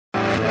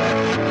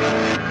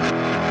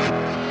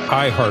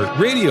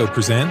iHeartRadio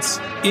presents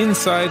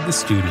Inside the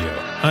Studio.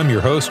 I'm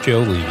your host, Joe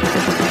Levy.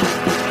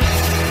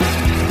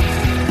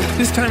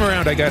 This time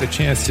around, I got a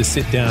chance to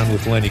sit down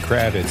with Lenny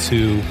Kravitz,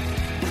 who,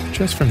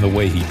 just from the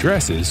way he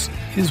dresses,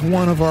 is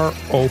one of our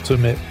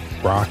ultimate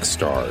rock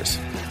stars.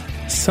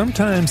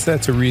 Sometimes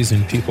that's a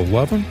reason people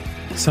love him.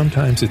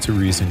 Sometimes it's a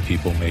reason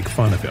people make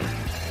fun of him.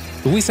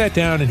 But we sat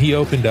down and he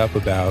opened up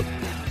about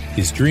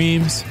his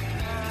dreams,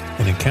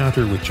 an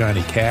encounter with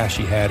Johnny Cash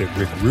he had at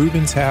Rick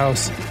Rubin's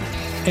house,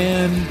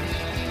 and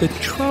the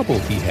trouble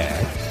he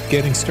had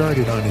getting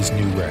started on his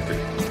new record,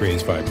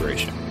 Raise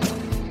Vibration.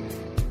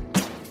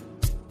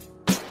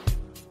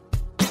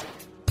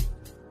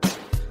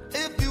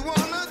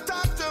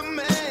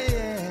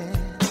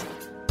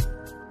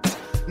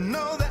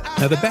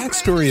 Now, the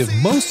backstory of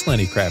most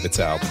Lenny Kravitz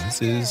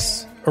albums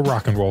is a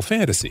rock and roll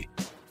fantasy.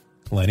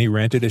 Lenny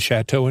rented a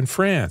chateau in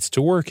France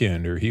to work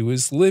in, or he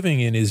was living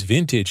in his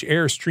vintage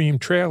Airstream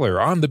trailer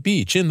on the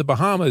beach in the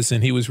Bahamas,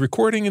 and he was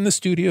recording in the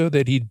studio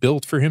that he'd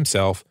built for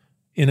himself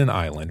in an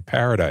island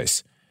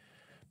paradise.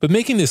 But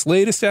making this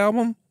latest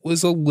album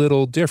was a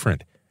little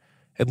different,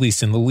 at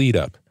least in the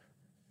lead-up.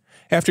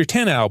 After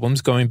 10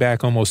 albums, going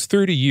back almost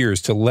 30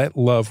 years to Let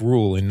Love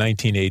Rule in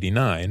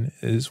 1989,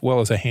 as well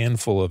as a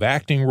handful of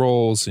acting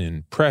roles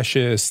in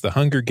Precious, The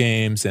Hunger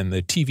Games, and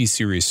the TV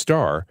series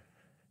Star,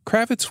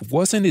 Kravitz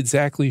wasn't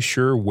exactly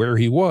sure where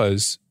he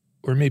was,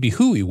 or maybe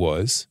who he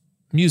was,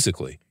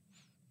 musically.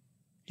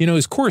 You know,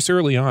 his course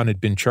early on had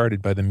been charted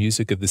by the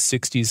music of the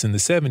 60s and the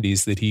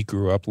 70s that he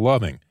grew up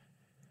loving.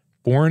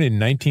 Born in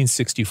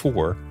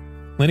 1964,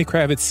 Lenny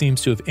Kravitz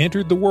seems to have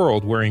entered the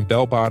world wearing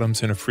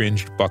bell-bottoms and a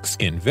fringed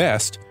buckskin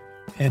vest,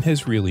 and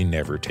has really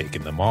never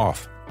taken them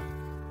off.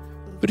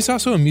 But he's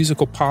also a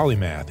musical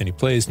polymath, and he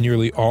plays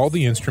nearly all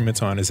the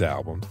instruments on his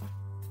album.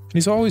 And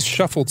he's always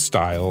shuffled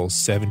styles,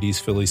 70s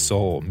Philly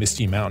soul,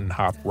 Misty Mountain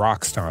hop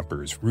rock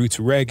stompers, roots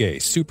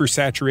reggae,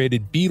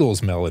 super-saturated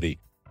Beatles melody,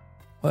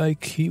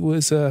 like he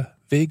was a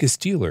Vegas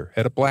dealer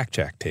at a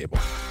blackjack table.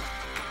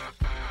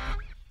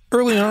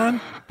 Early on,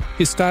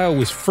 his style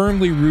was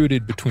firmly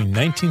rooted between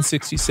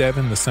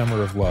 1967, the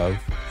Summer of Love,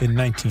 and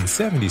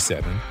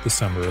 1977, the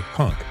Summer of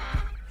Punk.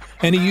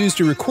 And he used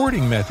a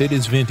recording method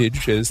as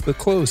vintage as the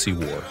clothes he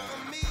wore.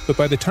 But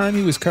by the time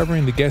he was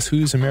covering the Guess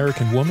Who's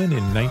American Woman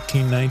in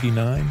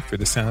 1999 for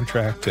the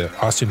soundtrack to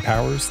Austin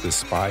Powers' The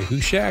Spy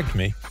Who Shagged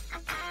Me,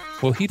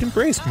 well, he'd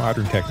embraced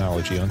modern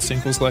technology on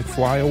singles like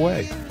Fly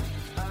Away.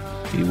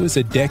 He was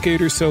a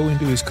decade or so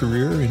into his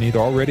career, and he'd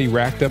already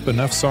racked up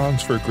enough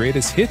songs for a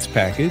greatest hits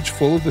package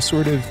full of the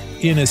sort of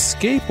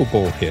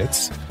inescapable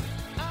hits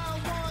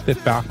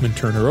that Bachman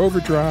Turner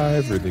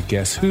Overdrive or the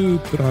Guess Who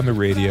put on the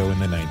radio in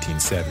the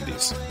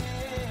 1970s.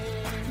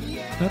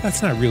 Now,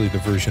 that's not really the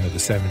version of the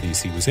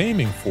 70s he was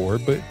aiming for,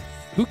 but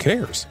who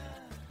cares?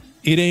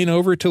 It Ain't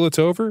Over Till It's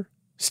Over,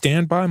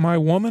 Stand By My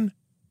Woman,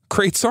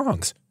 great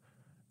songs.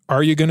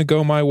 Are You Gonna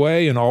Go My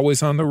Way and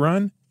Always on the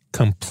Run?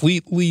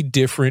 Completely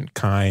different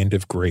kind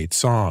of great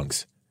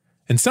songs.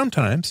 And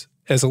sometimes,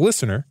 as a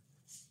listener,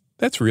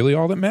 that's really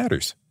all that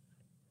matters.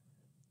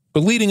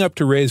 But leading up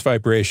to Raise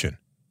Vibration,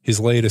 his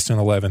latest and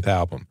 11th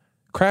album,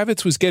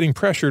 Kravitz was getting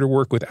pressure to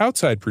work with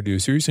outside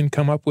producers and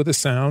come up with a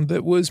sound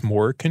that was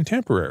more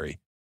contemporary.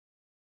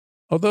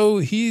 Although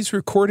he's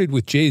recorded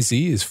with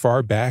Jay-Z as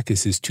far back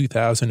as his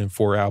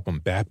 2004 album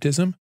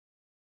Baptism,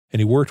 and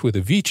he worked with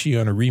Avicii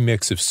on a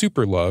remix of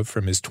Super Love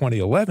from his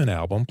 2011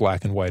 album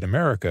Black and White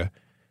America,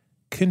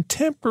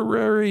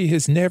 contemporary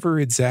has never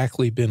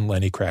exactly been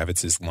Lenny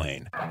Kravitz's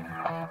lane.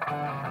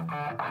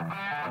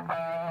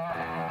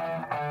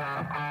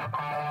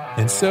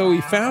 And so he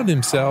found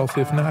himself,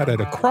 if not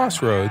at a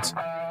crossroads,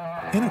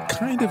 in a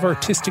kind of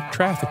artistic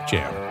traffic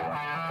jam.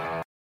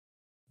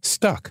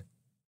 Stuck.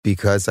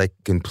 Because I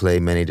can play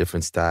many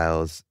different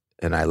styles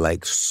and I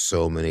like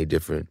so many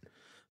different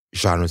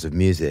genres of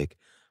music,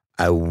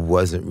 I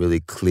wasn't really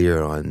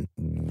clear on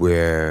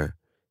where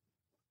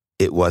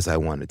it was I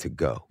wanted to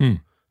go.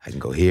 I can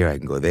go here, I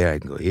can go there, I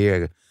can go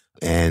here.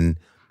 And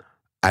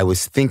I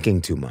was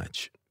thinking too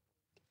much.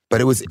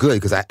 But it was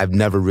good because I've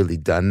never really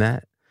done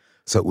that.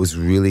 So it was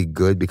really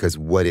good because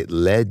what it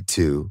led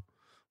to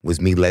was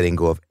me letting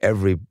go of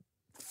every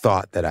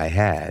thought that I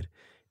had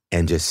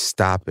and just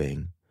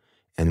stopping.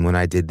 And when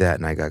I did that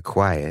and I got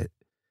quiet,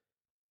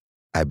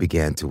 I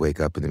began to wake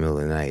up in the middle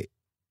of the night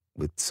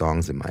with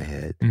songs in my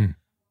head.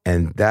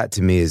 And that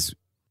to me is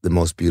the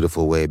most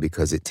beautiful way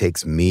because it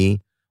takes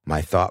me,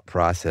 my thought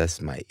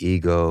process, my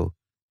ego,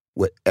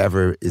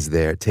 whatever is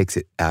there, it takes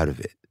it out of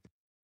it.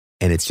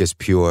 And it's just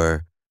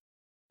pure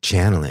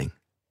channeling.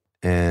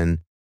 And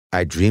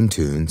I dream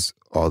tunes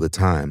all the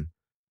time,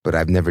 but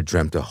I've never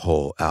dreamt a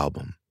whole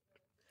album.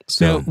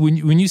 So, now,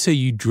 when you say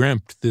you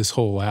dreamt this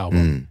whole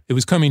album, it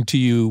was coming to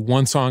you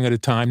one song at a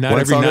time, not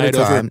every night.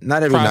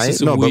 Not every night,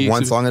 no, but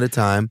one song at a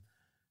time.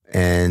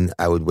 And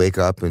I would wake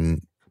up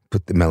and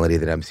put the melody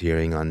that I'm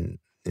hearing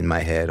in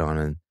my head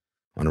on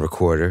a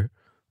recorder,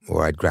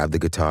 or I'd grab the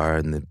guitar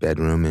in the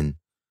bedroom and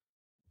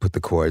put the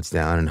chords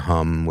down and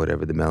hum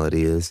whatever the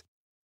melody is,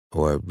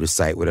 or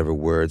recite whatever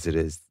words it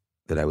is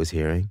that I was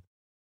hearing.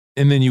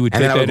 And then you would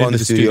take And then I would that go in into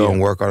the studio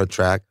and work on a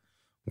track,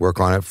 work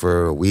on it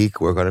for a week,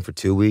 work on it for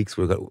 2 weeks,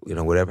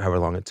 whatever, however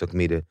long it took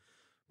me to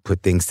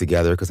put things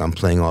together, because I'm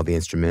playing all the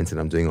instruments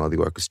and I'm doing all the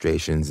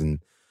orchestrations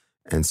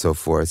and so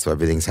forth. So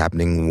everything's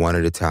happening one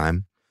at a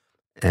time.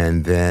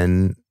 And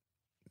then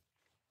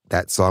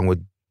that song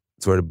would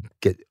sort of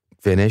get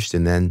finished,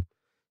 and then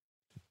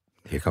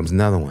here comes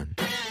another one.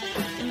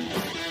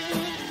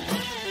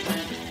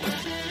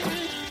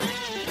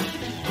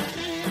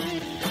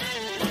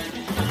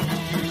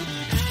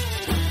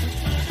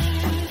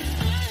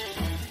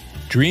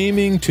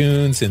 Dreaming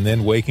tunes and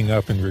then waking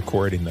up and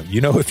recording them. You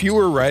know, if you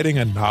were writing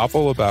a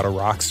novel about a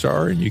rock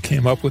star and you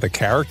came up with a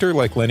character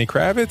like Lenny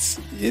Kravitz,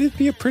 it'd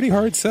be a pretty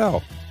hard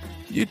sell.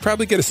 You'd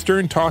probably get a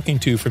stern talking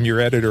to from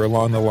your editor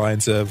along the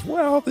lines of,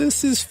 well,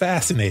 this is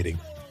fascinating.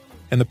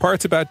 And the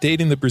parts about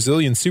dating the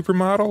Brazilian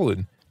supermodel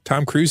and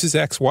Tom Cruise's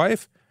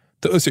ex-wife,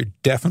 those are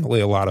definitely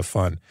a lot of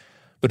fun,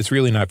 but it's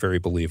really not very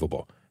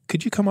believable.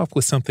 Could you come up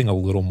with something a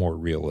little more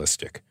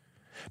realistic?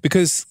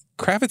 Because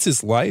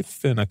Kravitz's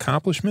life and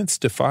accomplishments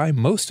defy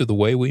most of the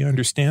way we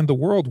understand the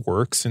world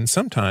works and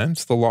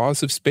sometimes the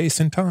laws of space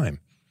and time.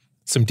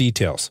 Some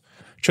details,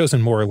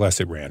 chosen more or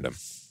less at random.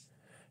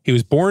 He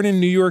was born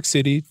in New York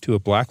City to a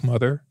black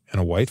mother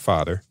and a white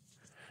father.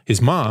 His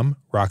mom,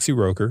 Roxy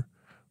Roker,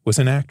 was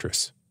an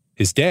actress.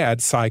 His dad,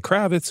 Cy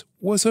Kravitz,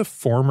 was a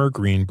former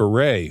Green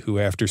Beret who,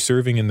 after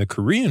serving in the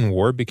Korean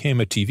War,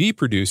 became a TV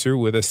producer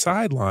with a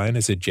sideline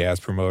as a jazz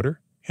promoter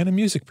and a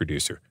music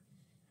producer.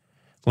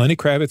 Lenny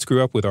Kravitz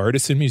grew up with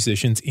artists and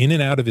musicians in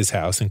and out of his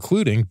house,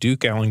 including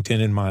Duke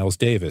Ellington and Miles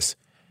Davis.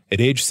 At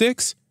age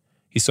 6,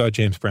 he saw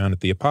James Brown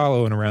at the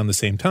Apollo, and around the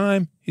same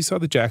time, he saw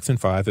the Jackson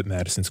 5 at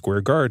Madison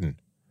Square Garden.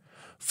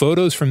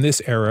 Photos from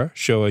this era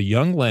show a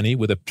young Lenny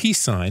with a peace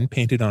sign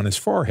painted on his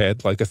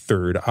forehead like a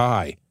third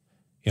eye.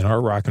 In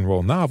our rock and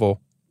roll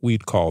novel,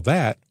 we'd call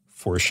that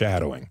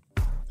foreshadowing.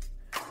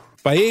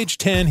 By age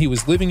 10, he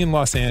was living in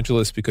Los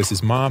Angeles because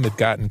his mom had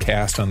gotten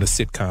cast on the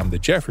sitcom The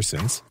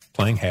Jeffersons,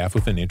 playing half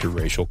of an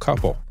interracial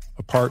couple,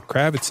 a part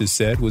Kravitz has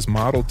said was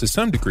modeled to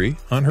some degree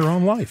on her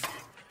own life.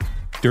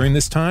 During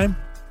this time,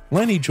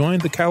 Lenny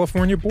joined the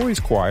California Boys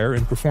Choir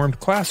and performed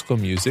classical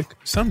music,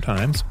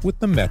 sometimes with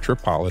the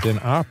Metropolitan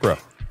Opera.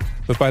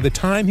 But by the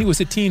time he was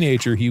a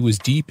teenager, he was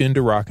deep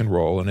into rock and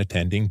roll and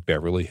attending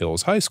Beverly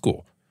Hills High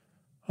School.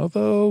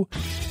 Although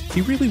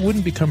he really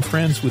wouldn't become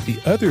friends with the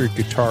other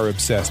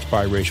guitar-obsessed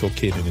biracial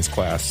kid in his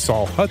class,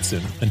 Saul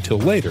Hudson, until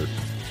later,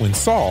 when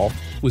Saul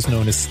was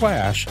known as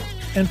Slash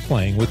and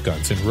playing with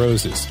Guns N'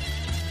 Roses.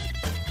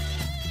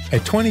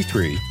 At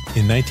 23,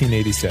 in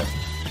 1987,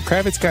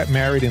 Kravitz got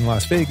married in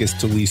Las Vegas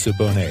to Lisa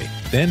Bonet,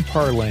 then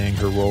parlaying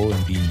her role in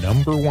the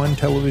 #1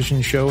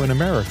 television show in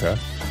America,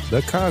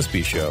 The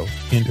Cosby Show,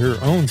 into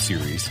her own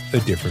series, A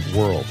Different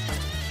World.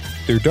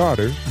 Their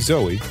daughter,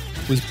 Zoe,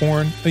 was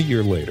born a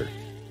year later.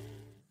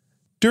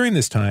 During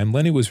this time,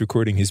 Lenny was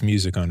recording his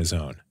music on his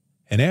own,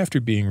 and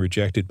after being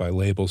rejected by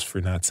labels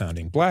for not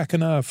sounding black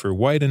enough or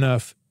white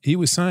enough, he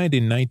was signed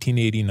in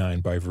 1989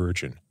 by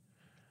Virgin.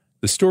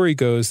 The story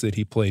goes that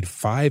he played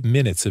 5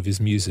 minutes of his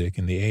music,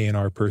 and the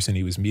A&R person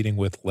he was meeting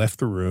with left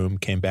the room,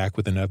 came back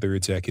with another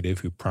executive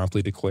who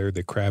promptly declared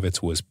that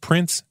Kravitz was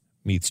Prince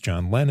meets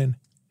John Lennon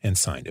and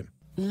signed him.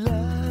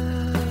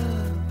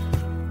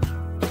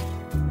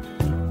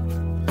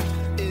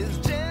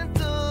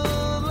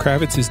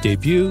 Kravitz's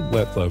debut,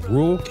 Let Love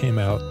Rule, came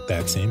out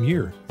that same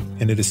year,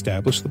 and it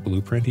established the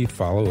blueprint he'd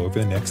follow over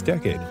the next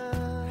decade.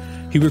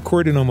 He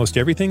recorded almost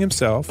everything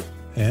himself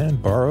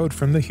and borrowed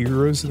from the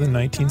heroes of the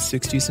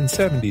 1960s and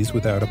 70s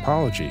without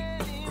apology,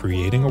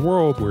 creating a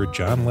world where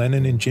John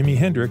Lennon and Jimi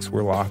Hendrix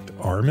were locked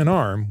arm in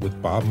arm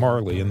with Bob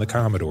Marley and the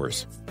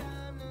Commodores.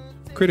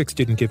 Critics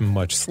didn't give him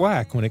much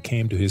slack when it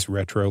came to his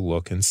retro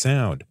look and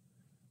sound,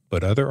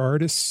 but other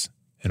artists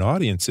and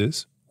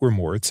audiences were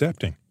more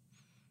accepting.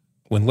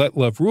 When Let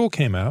Love Rule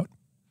came out,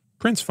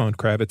 Prince phoned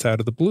Kravitz out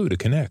of the blue to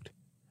connect,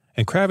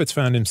 and Kravitz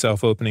found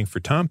himself opening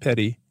for Tom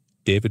Petty,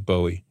 David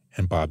Bowie,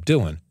 and Bob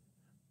Dylan,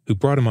 who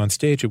brought him on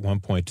stage at one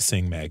point to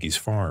sing Maggie's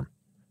Farm.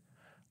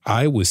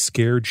 I was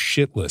scared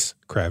shitless,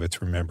 Kravitz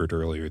remembered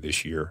earlier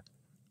this year.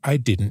 I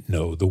didn't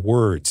know the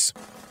words.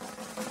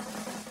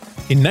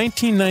 In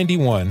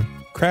 1991,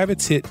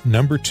 Kravitz hit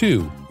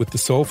 #2 with the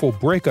soulful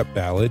breakup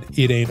ballad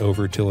It Ain't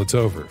Over Till It's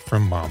Over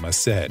from Mama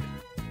Said,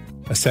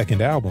 a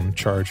second album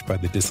charged by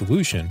the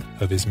dissolution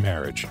of his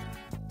marriage.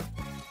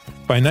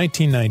 By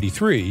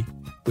 1993,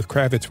 with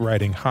Kravitz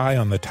riding high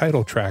on the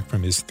title track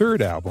from his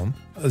third album,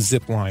 a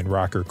zipline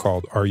rocker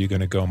called Are You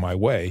Gonna Go My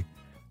Way,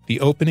 the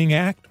opening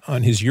act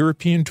on his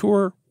European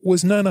tour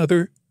was none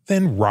other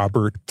than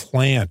Robert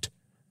Plant,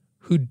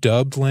 who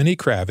dubbed Lenny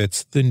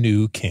Kravitz the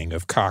new king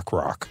of cock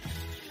rock.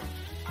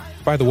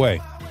 By the way,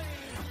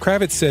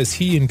 Kravitz says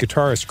he and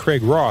guitarist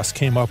Craig Ross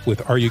came up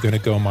with Are You Gonna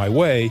Go My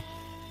Way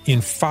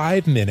in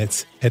 5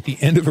 minutes at the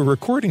end of a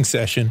recording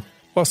session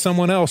while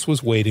someone else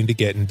was waiting to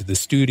get into the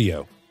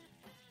studio.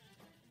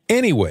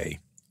 Anyway,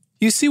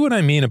 you see what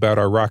I mean about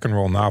our rock and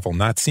roll novel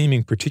not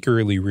seeming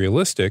particularly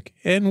realistic,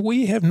 and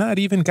we have not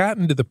even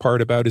gotten to the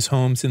part about his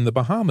homes in the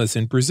Bahamas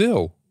and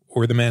Brazil,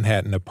 or the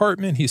Manhattan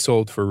apartment he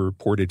sold for a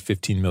reported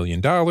 $15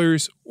 million,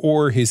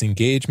 or his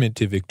engagement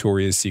to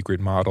Victoria's Secret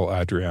model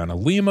Adriana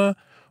Lima,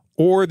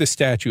 or the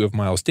statue of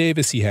Miles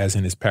Davis he has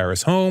in his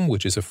Paris home,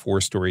 which is a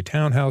 4-story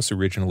townhouse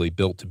originally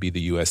built to be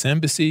the U.S.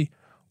 Embassy,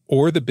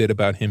 or the bit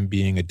about him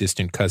being a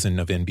distant cousin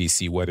of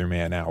NBC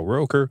weatherman Al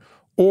Roker,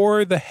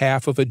 or the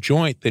half of a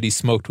joint that he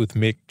smoked with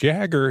Mick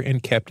Jagger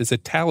and kept as a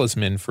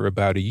talisman for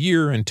about a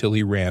year until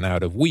he ran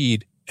out of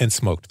weed and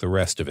smoked the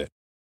rest of it.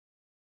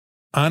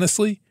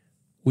 Honestly,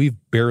 we've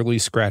barely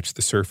scratched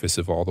the surface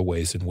of all the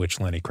ways in which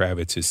Lenny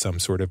Kravitz is some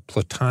sort of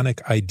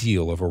platonic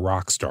ideal of a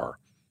rock star.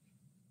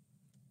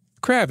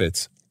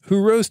 Kravitz,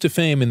 who rose to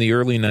fame in the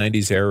early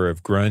 90s era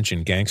of grunge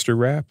and gangster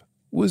rap,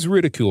 was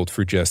ridiculed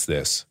for just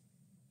this.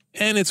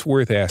 And it's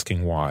worth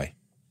asking why.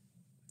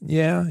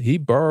 Yeah, he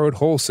borrowed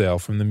wholesale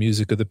from the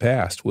music of the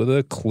past with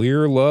a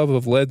clear love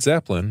of Led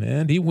Zeppelin,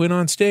 and he went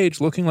on stage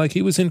looking like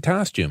he was in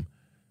costume.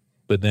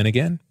 But then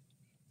again,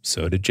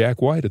 so did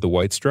Jack White of the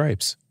White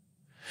Stripes.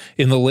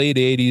 In the late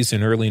 80s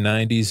and early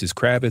 90s, as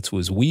Kravitz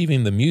was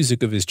weaving the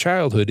music of his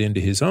childhood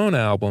into his own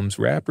albums,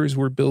 rappers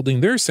were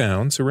building their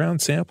sounds around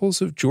samples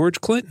of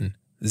George Clinton,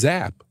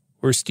 Zapp,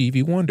 or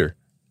Stevie Wonder.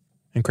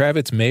 And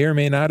Kravitz may or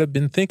may not have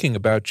been thinking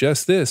about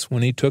just this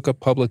when he took a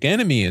Public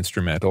Enemy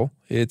instrumental,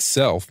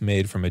 itself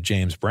made from a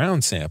James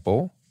Brown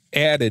sample,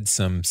 added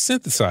some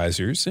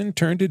synthesizers, and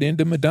turned it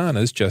into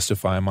Madonna's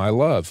Justify My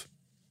Love.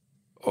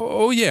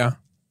 Oh yeah,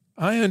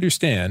 I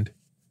understand.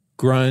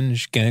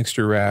 Grunge,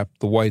 gangster rap,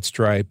 the White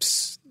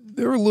Stripes,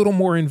 they're a little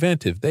more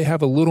inventive. They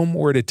have a little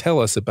more to tell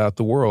us about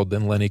the world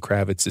than Lenny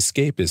Kravitz's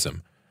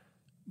escapism.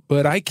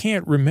 But I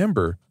can't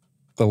remember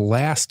the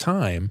last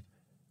time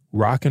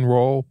rock and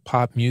roll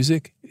pop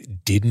music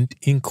didn't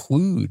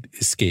include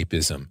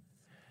escapism.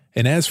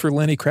 And as for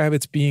Lenny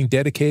Kravitz being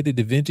dedicated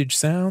to vintage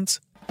sounds,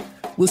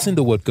 listen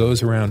to What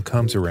Goes Around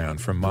Comes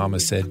Around from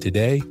Mama Said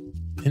Today,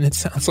 and it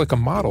sounds like a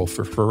model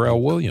for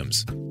Pharrell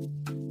Williams.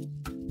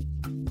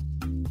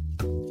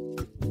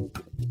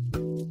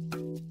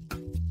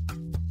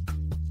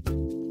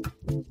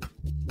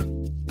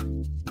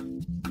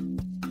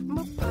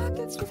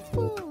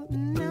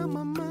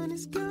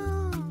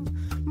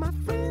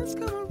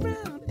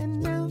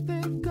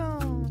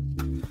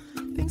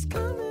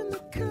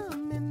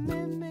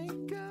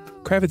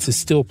 Kravitz is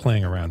still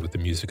playing around with the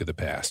music of the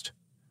past.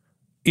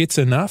 It's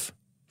Enough,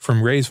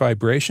 from Ray's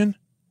Vibration,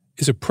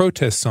 is a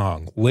protest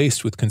song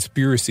laced with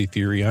conspiracy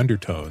theory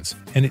undertones,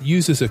 and it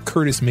uses a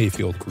Curtis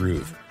Mayfield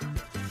groove.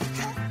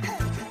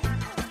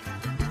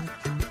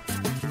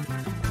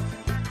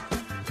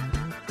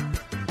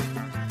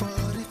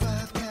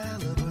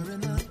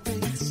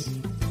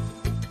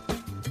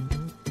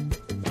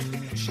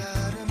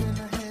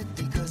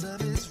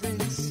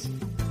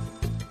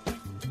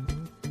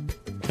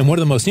 And one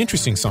of the most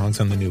interesting songs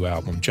on the new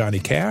album, Johnny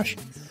Cash,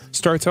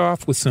 starts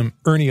off with some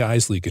Ernie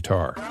Isley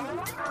guitar.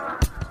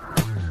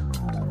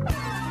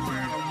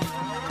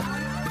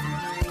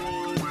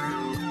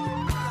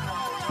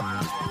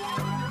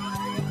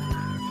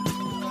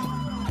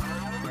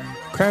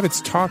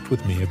 Kravitz talked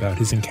with me about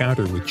his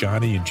encounter with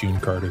Johnny and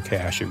June Carter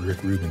Cash at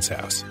Rick Rubin's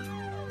house,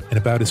 and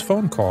about his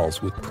phone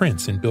calls with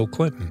Prince and Bill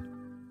Clinton,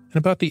 and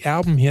about the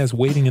album he has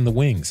waiting in the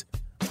wings,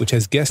 which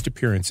has guest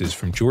appearances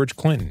from George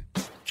Clinton,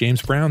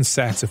 James Brown's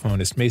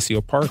saxophonist Maceo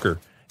Parker,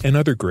 and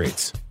other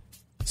greats.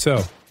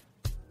 So,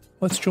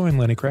 let's join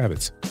Lenny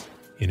Kravitz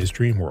in his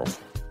dream world.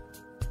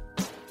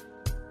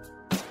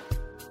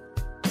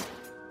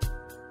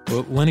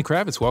 Well, Lenny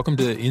Kravitz, welcome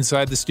to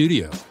Inside the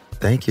Studio.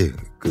 Thank you.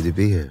 Good to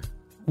be here.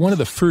 One of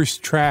the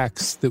first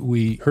tracks that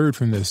we heard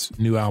from this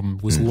new album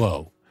was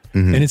Low.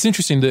 Mm-hmm. And it's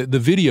interesting, the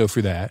video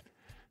for that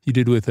you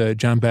did with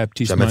John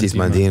Baptiste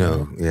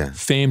Mondino, yeah.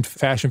 Famed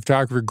fashion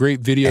photographer, great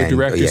video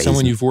director,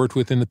 someone you've worked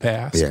with in the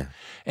past. Yeah.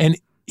 And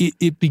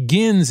it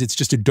begins, it's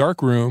just a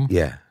dark room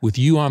with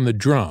you on the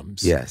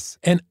drums. Yes.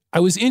 And I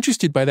was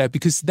interested by that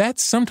because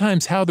that's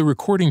sometimes how the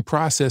recording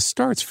process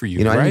starts for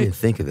you, right? I didn't even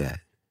think of that.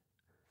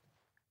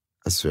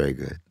 That's very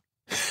good.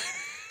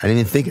 I didn't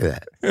even think of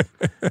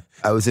that.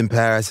 I was in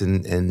Paris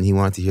and he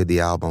wanted to hear the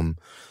album,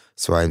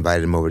 so I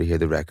invited him over to hear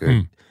the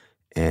record.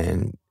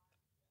 And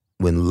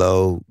when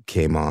Low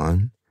came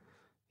on,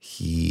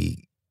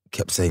 he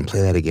kept saying,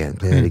 play that again,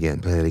 play that again,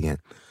 play that again.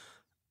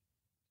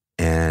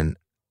 And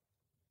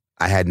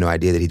I had no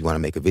idea that he'd want to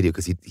make a video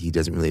because he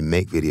doesn't really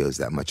make videos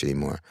that much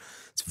anymore.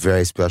 It's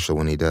very special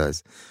when he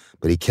does.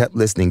 But he kept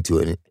listening to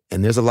it,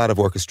 and there's a lot of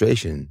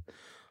orchestration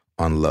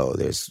on Low.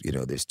 There's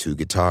two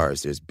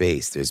guitars, there's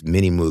bass, there's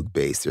mini Moog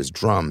bass, there's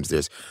drums,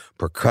 there's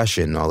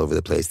percussion all over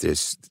the place,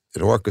 there's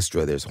an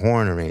orchestra, there's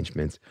horn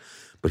arrangements.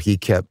 But he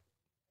kept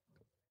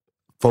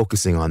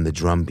focusing on the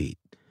drum beat,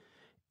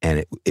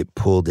 and it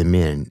pulled him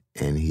in,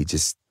 and he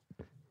just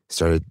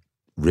started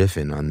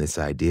riffing on this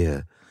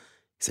idea.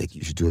 He's like,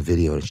 you should do a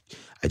video.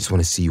 I just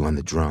want to see you on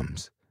the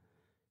drums.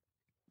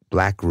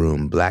 Black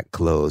room, black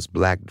clothes,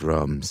 black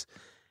drums,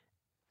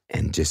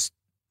 and just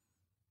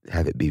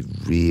have it be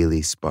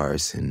really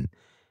sparse and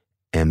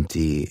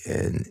empty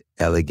and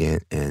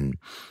elegant and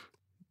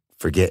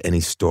forget any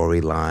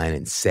storyline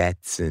and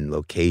sets and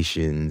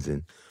locations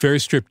and very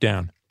stripped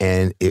down.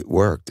 And it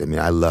worked. I mean,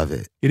 I love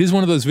it. It is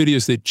one of those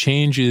videos that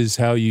changes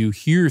how you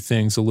hear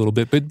things a little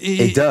bit, but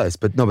it does.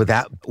 But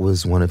that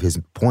was one of his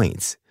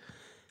points.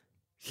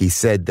 He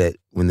said that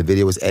when the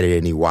video was edited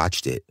and he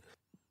watched it,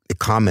 the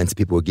comments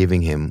people were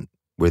giving him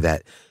were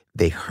that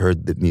they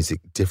heard the music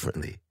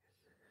differently.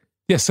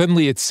 Yeah,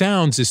 suddenly it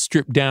sounds as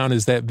stripped down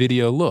as that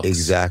video looks.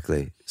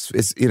 Exactly.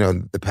 It's,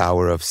 the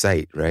power of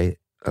sight, right?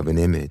 Of an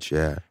image,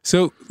 yeah.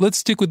 So let's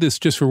stick with this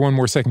just for one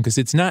more second, because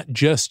it's not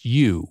just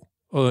you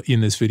in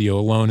this video,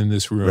 alone in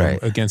this room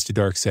against a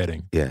dark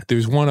setting. Yeah.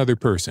 There's one other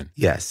person.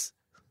 Yes.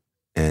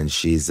 And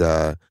she's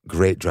a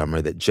great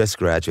drummer that just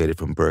graduated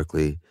from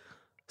Berklee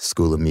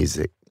School of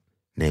Music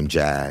named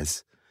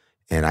Jazz.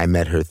 And I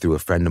met her through a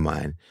friend of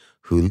mine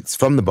who's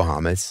from the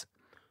Bahamas,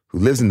 who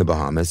lives in the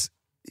Bahamas,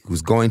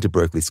 who's going to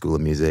Berklee School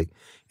of Music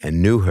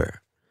and knew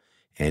her.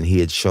 And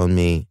he had shown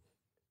me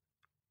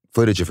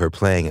footage of her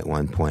playing at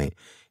one point.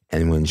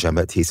 And when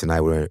Jean-Baptiste and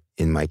I were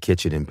in my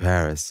kitchen in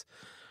Paris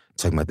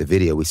talking about the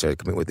video, we started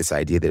coming up with this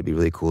idea that it'd be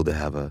really cool to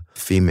have a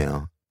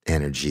female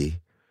energy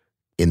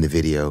in the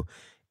video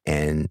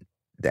and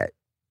that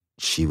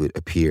she would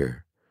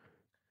appear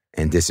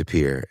and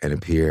disappear and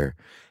appear,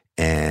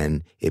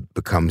 and it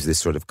becomes this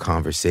sort of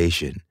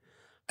conversation.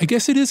 I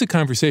guess it is a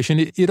conversation.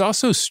 It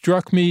also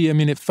struck me,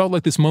 it felt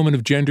like this moment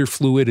of gender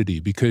fluidity,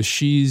 because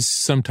she's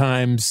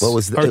sometimes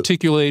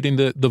articulating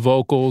the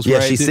vocals, yeah,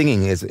 right? She's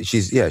singing.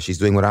 She's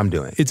doing what I'm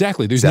doing.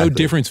 Exactly. There's no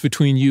difference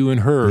between you and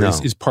her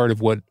is part of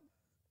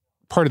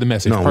the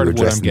message, part of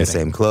what I'm getting. The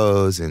same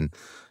clothes, and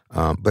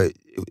but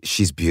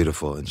she's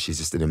beautiful, and she's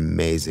just an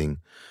amazing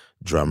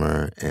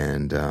drummer,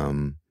 and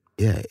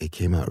it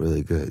came out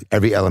really good.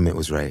 Every element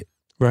was right.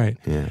 Right.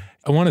 Yeah.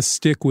 I want to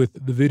stick with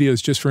the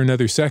videos just for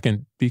another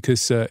second,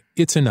 because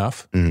It's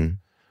Enough,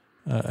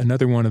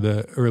 another one of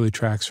the early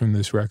tracks from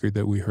this record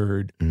that we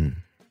heard.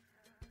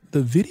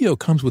 The video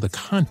comes with a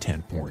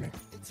content warning.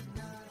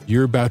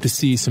 You're about to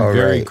see some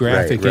very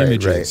graphic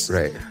images.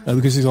 Right.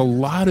 Because there's a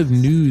lot of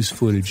news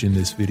footage in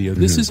this video.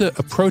 This is a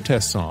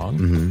protest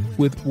song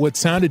with what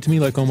sounded to me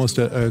like almost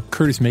a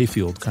Curtis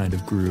Mayfield kind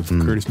of groove,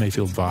 Curtis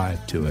Mayfield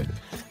vibe to it.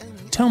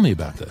 Tell me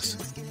about this.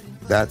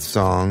 That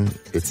song,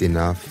 It's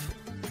Enough.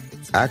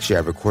 Actually,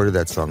 I've recorded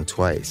that song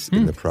twice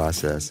in the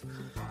process.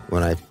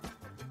 When I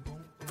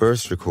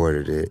first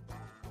recorded it,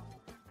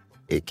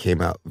 it came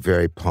out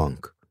very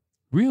punk.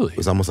 Really? It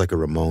was almost like a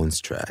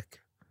Ramones track.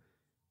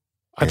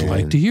 I'd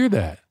like to hear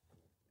that.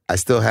 I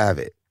still have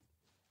it.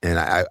 And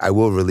I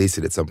will release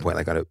it at some point,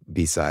 like on a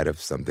B-side of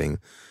something,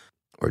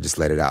 or just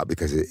let it out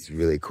because it's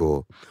really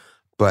cool.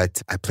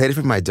 But I played it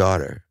for my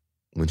daughter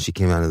when she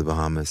came out of the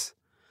Bahamas.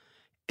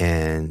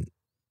 And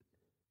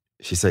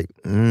she's like,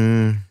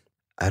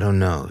 I don't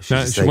know. She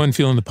wasn't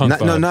feeling the punk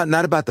vibe.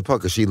 Not about the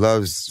punk, because she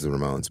loves the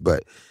Ramones,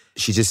 but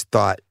she just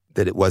thought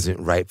that it wasn't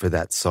right for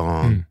that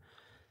song.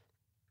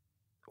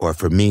 Or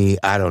for me,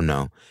 I don't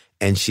know.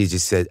 And she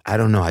just said, I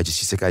don't know.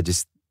 She's like,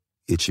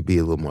 it should be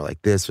a little more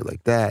like this or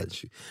like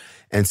that.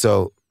 And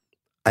so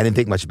I didn't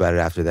think much about it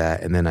after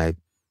that. And then I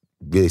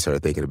really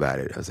started thinking about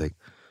it. I was like,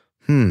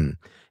 And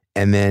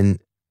then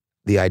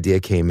the idea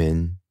came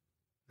in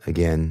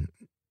again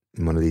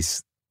in one of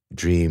these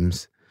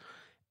dreams,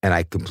 and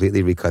I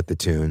completely recut the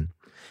tune.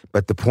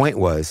 But the point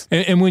was...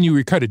 And when you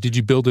recut it, did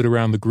you build it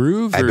around the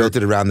groove? I built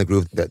it around the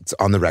groove that's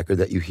on the record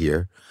that you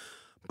hear.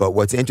 But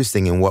what's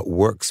interesting and what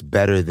works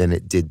better than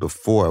it did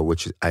before,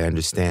 which I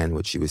understand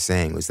what she was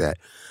saying, was that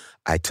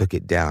I took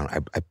it down.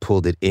 I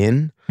pulled it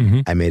in.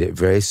 I made it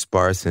very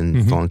sparse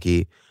and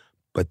funky.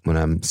 But when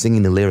I'm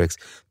singing the lyrics,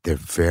 they're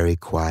very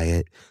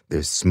quiet.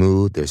 They're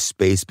smooth. There's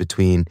space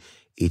between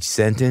each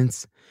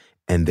sentence.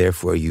 And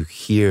therefore, you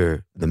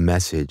hear the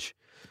message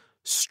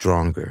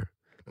stronger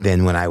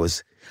than when I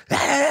was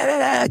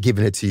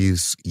giving it to you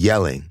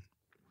yelling.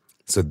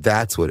 So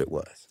that's what it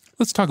was.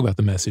 Let's talk about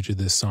the message of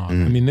this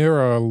song. There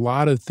are a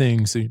lot of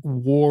things.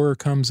 War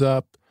comes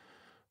up,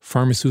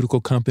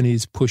 pharmaceutical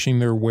companies pushing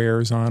their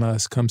wares on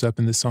us comes up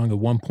in this song. At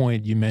one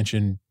point, you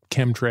mentioned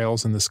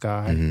chemtrails in the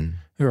sky.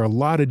 There are a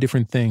lot of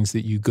different things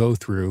that you go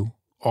through,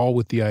 all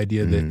with the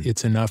idea that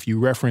it's enough. You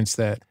reference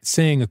that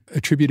saying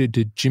attributed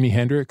to Jimi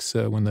Hendrix,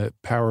 when the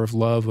power of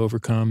love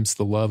overcomes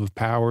the love of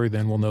power,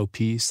 then we'll know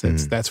peace.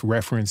 That's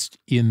referenced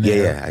in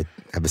there. Yeah, I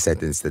have a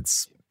sentence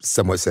that's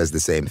somewhat says the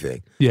same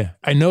thing. Yeah.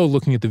 I know,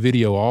 looking at the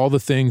video, all the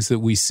things that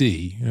we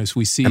see, as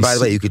we see. And by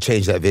the way, you could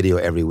change that video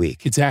every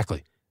week.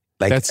 Exactly.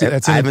 Like, that's an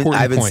important point.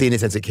 I haven't seen it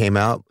since it came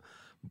out,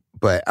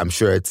 but I'm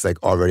sure it's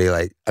like already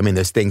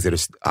there's things that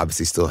are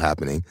obviously still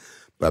happening.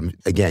 But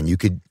again, you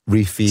could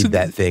refeed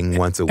that thing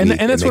once a week.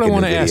 And that's what I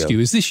want to ask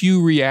you. Is this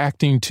you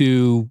reacting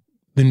to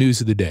the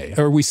news of the day?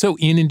 Are we so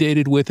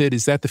inundated with it?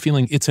 Is that the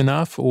feeling it's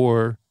enough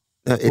or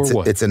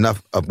what? It's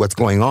enough of what's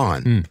going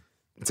on.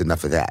 It's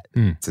enough of that.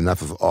 It's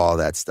enough of all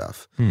that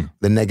stuff.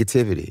 The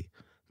negativity,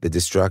 the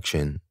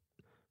destruction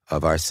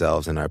of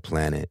ourselves and our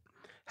planet,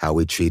 how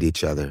we treat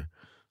each other.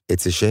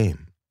 It's a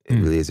shame. It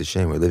really is a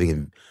shame.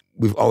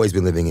 We've always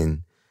been living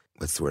in,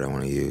 what's the word I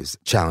want to use?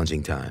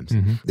 Challenging times.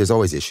 There's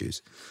always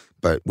issues.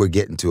 But we're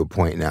getting to a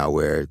point now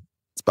where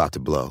it's about to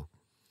blow.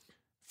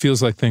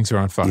 Feels like things are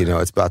on fire. You know,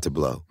 it's about to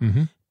blow.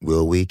 Mm-hmm.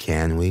 Will we,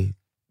 can we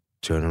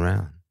turn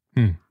around?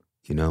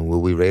 You know,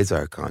 will we raise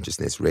our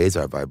consciousness, raise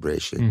our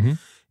vibration,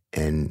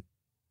 and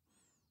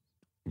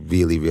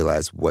really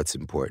realize what's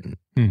important?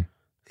 And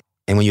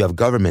when you have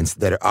governments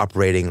that are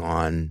operating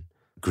on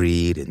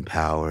greed and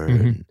power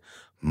and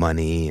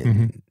money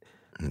and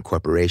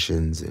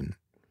corporations, and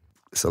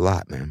it's a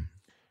lot, man.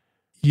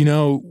 You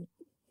know,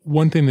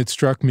 one thing that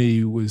struck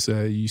me was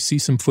you see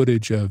some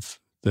footage of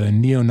the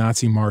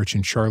neo-Nazi march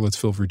in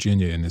Charlottesville,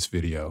 Virginia in this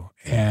video.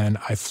 And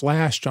I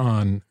flashed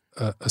on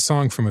a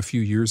song from a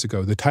few years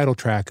ago, the title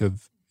track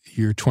of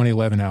your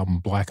 2011 album,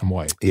 Black and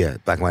White. Yeah,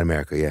 Black and White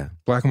America, yeah.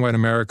 Black and White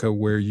America,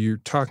 where you're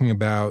talking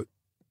about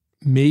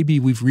maybe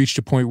we've reached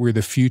a point where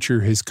the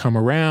future has come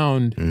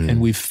around and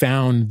we've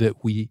found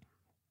that we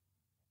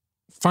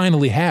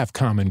finally have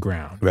common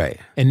ground. Right.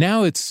 And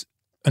now it's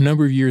a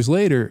number of years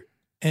later,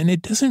 and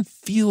it doesn't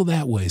feel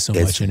that way so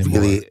much anymore. It's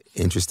really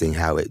interesting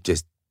how it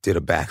just did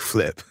a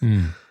backflip,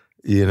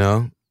 you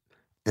know?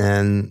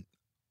 And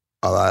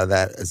a lot of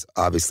that is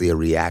obviously a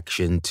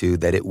reaction to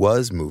that it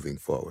was moving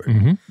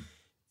forward.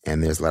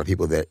 And there's a lot of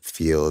people that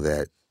feel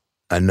that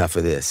enough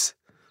of this.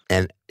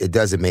 And it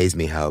does amaze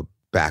me how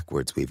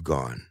backwards we've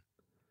gone.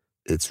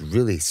 It's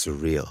really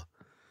surreal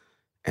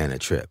and a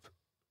trip.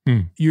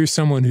 You're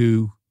someone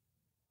who,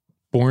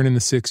 born in the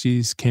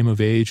 60s, came of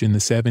age in the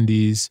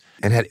 70s.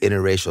 And had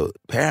interracial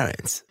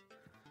parents.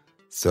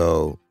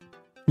 So...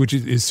 Which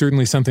is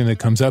certainly something that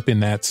comes up in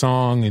that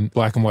song in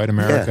Black and White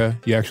America.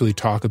 You actually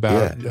talk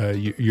about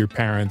your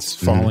parents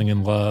falling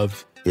in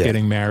love,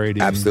 getting married.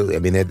 Absolutely. I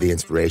mean, they had the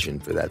inspiration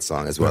for that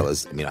song as well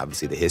as, I mean,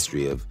 obviously the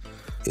history of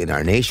in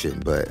our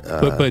nation. But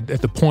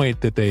at the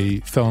point that they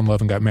fell in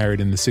love and got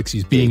married in the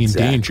 60s, being in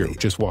danger,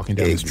 just walking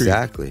down the street.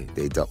 Exactly.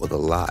 They dealt with a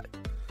lot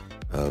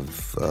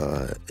of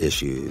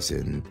issues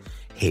and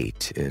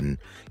hate. And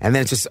then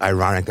it's just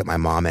ironic that my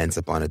mom ends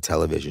up on a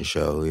television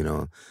show, you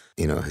know,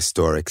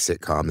 historic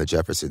sitcom, The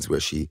Jeffersons, where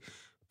she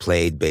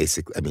played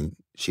basically, I mean,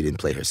 she didn't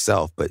play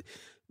herself, but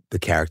the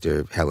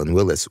character Helen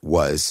Willis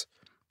was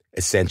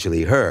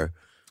essentially her.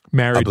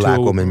 A black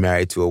woman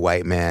married to a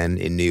white man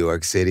in New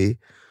York City.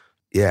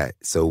 Yeah,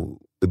 so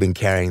we've been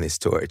carrying this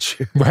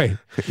torch. Right.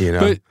 You know?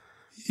 But,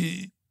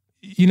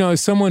 you know,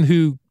 as someone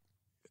who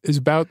is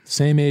about the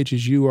same age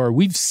as you are,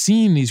 we've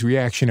seen these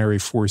reactionary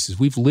forces.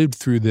 We've lived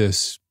through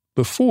this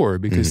before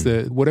because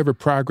whatever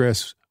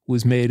progress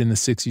was made in the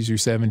 60s or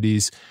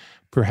 70s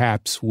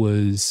perhaps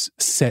was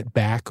set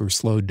back or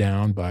slowed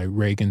down by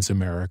Reagan's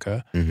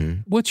America.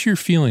 What's your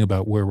feeling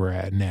about where we're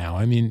at now?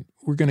 I mean,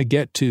 we're going to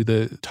get to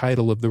the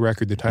title of the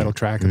record, the title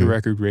track of the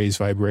record, Raise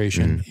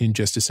Vibration, in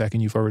just a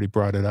second. You've already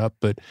brought it up,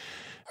 but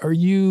are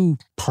you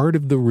part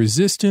of the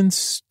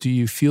resistance? Do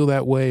you feel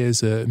that way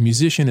as a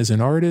musician, as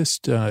an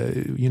artist?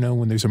 You know,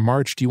 when there's a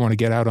march, do you want to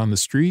get out on the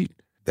street?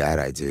 That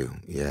I do,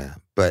 yeah.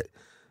 But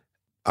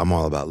I'm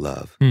all about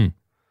love.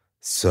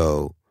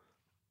 So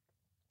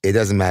it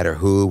doesn't matter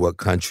who, what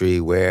country,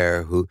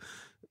 where, who,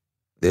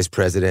 this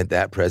president,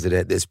 that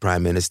president, this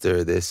prime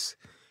minister, this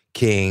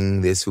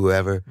king, this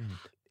whoever.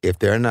 If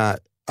they're not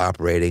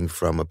operating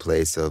from a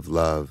place of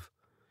love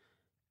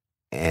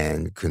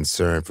and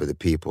concern for the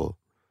people,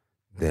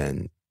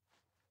 then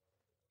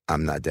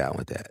I'm not down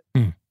with that.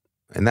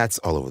 And that's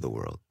all over the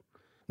world.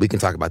 We can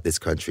talk about this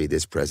country,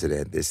 this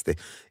president, this thing.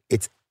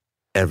 It's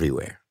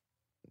everywhere.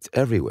 It's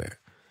everywhere.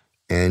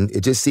 And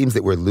it just seems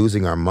that we're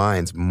losing our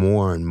minds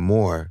more and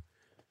more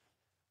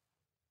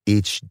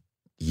each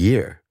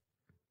year.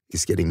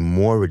 It's getting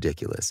more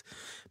ridiculous.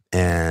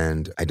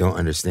 And I don't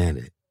understand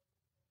it.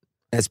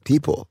 As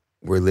people,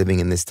 we're living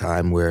in this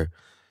time where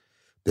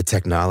the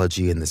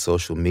technology and the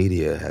social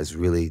media has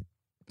really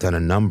done a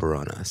number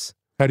on us.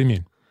 How do you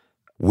mean?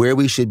 Where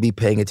we should be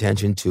paying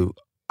attention to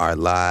our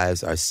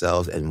lives,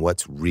 ourselves, and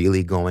what's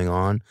really going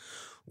on,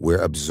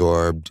 we're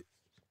absorbed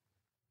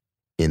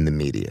in the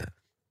media.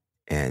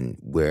 And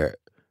we're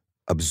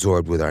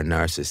absorbed with our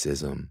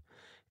narcissism.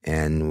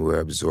 And we're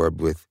absorbed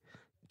with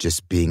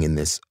just being in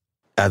this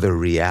other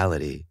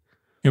reality.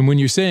 And when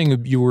you're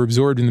saying you were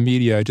absorbed in the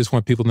media, I just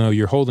want people to know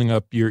you're holding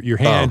up your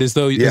hand as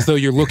though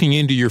you're looking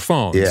into your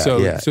phone.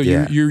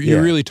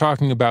 You're really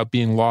talking about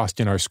being lost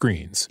in our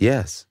screens.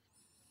 Yes,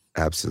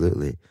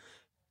 absolutely.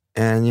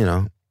 And, you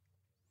know,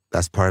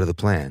 that's part of the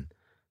plan.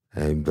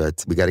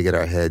 But we got to get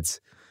our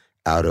heads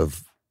out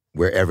of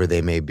wherever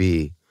they may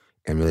be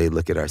and really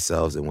look at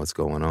ourselves and what's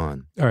going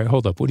on. All right,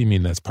 hold up. What do you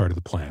mean that's part of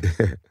the plan?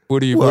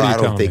 What are you Well, what are you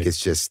I don't think me? It's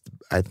just,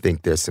 I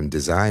think there's some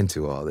design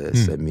to all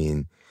this. I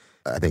mean,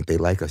 I think they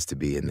like us to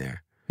be in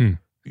there.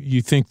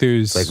 You think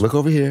there's... It's like, look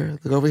over here,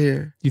 look over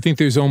here. You think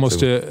there's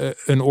almost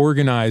an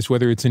organized,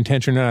 whether it's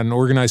intentional or not, an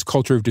organized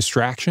culture of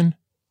distraction?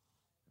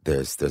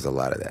 There's a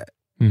lot of that.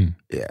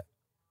 Yeah.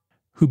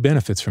 Who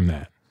benefits from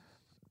that?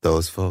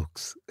 Those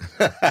folks.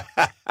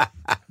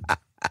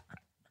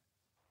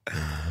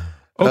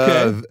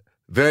 Okay.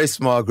 Very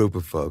small group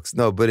of folks.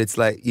 No, but it's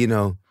like, you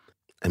know,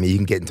 I mean, you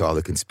can get into all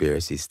the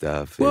conspiracy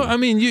stuff. Well, I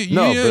mean,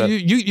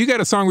 you got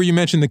a song where you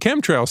mentioned the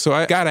chemtrails, so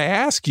I got to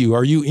ask you,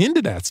 are you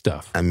into that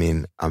stuff? I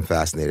mean, I'm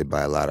fascinated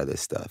by a lot of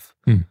this stuff.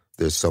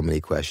 There's so many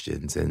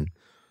questions, and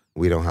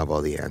we don't have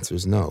all the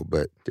answers, no.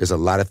 But there's a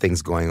lot of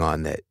things going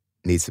on that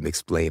need some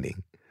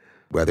explaining.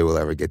 Whether we'll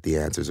ever get the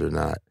answers or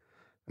not,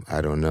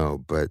 I don't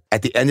know. But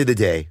at the end of the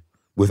day,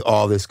 with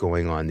all this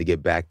going on, to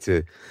get back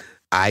to,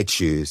 I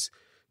choose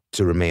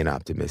to remain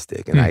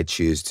optimistic, and I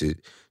choose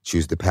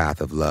the path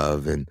of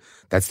love, and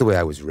that's the way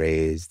I was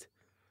raised.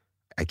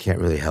 I can't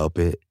really help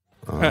it.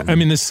 I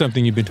mean, this is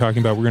something you've been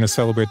talking about. We're going to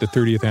celebrate the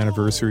 30th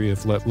anniversary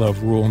of Let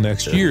Love Rule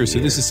next year, so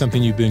this is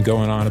something you've been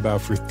going on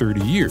about for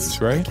 30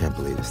 years, right? I can't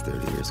believe it's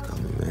 30 years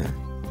coming,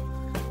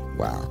 man.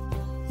 Wow.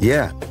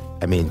 Yeah.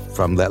 I mean,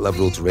 from Let Love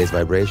Rule to Raise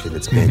Vibration,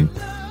 it's been,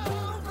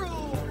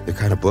 they're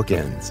kind of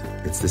bookends.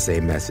 It's the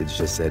same message,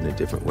 just said in a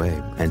different way.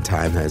 And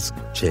time has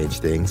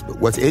changed things. But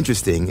what's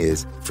interesting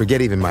is,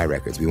 forget even my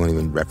records. We won't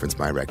even reference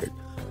my record.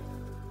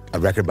 A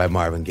record by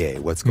Marvin Gaye,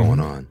 What's Going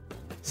On?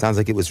 Sounds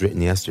like it was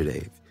written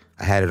yesterday.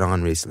 I had it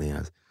on recently.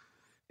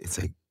 It's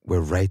like, we're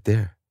right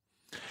there.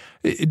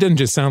 It doesn't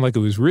just sound like it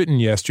was written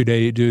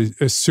yesterday. To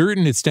a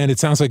certain extent, it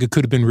sounds like it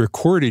could have been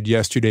recorded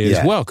yesterday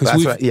as well.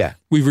 Because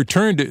we've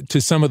returned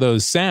to some of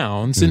those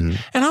sounds. And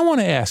I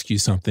want to ask you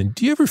something.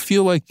 Do you ever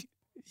feel like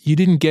you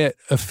didn't get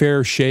a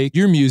fair shake?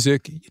 Your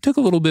music, you took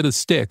a little bit of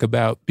stick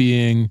about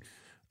being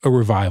a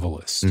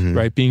revivalist,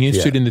 right? Being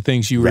interested in the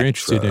things you were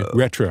interested in.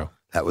 Retro.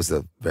 That was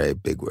a very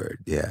big word,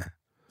 yeah.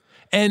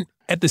 And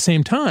at the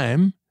same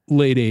time,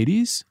 late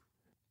 80s,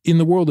 in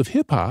the world of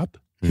hip-hop,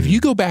 if you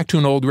go back to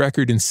an old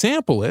record and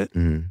sample it,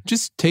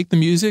 just take the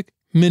music,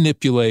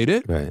 manipulate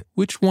it,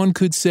 which one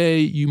could say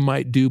you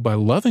might do by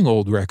loving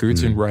old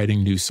records and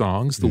writing new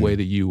songs the way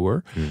that you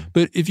were.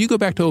 But if you go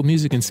back to old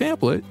music and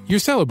sample it, you're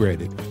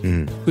celebrated.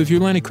 But if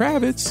you're Lenny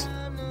Kravitz,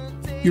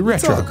 you're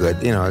retro. It's all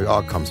good. You know, it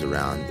all comes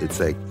around. It's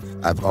like,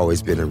 I've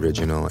always been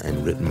original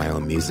and written my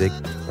own music,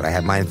 but I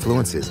have my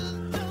influences.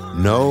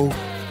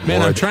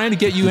 Man, I'm trying to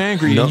get you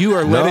angry, and you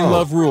are letting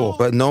love rule.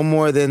 But no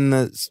more than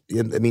I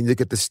mean,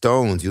 look at the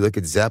Stones. You look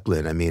at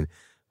Zeppelin. I mean,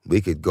 we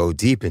could go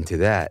deep into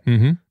that.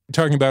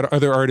 Talking about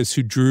other artists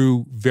who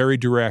drew very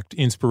direct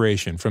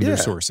inspiration from their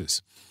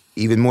sources.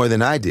 Even more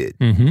than I did.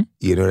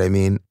 You know what I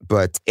mean?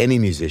 But any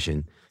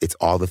musician, it's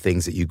all the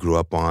things that you grew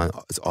up on.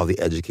 It's all the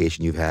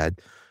education you've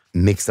had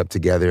mixed up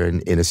together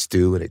in a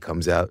stew, and it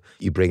comes out,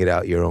 you bring it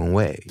out your own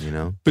way, you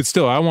know? But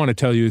still, I want to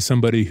tell you, as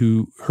somebody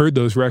who heard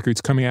those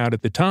records coming out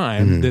at the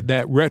time,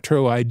 that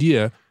retro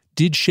idea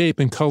did shape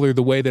and color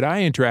the way that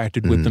I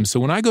interacted with them. So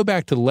when I go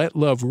back to Let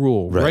Love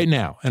Rule right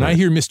now, and I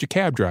hear Mr.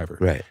 Cab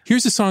Driver,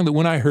 here's a song that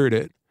when I heard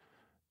it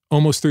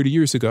almost 30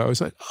 years ago, I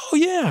was like, oh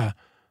yeah,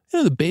 you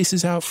know, the bass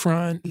is out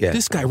front.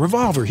 This guy,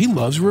 Revolver, he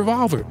loves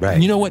Revolver.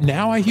 And you know what?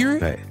 Now I hear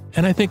it,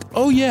 and I think,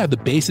 oh yeah, the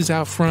bass is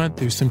out front.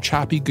 There's some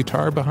choppy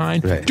guitar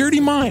behind.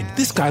 Dirty Mind,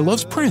 this guy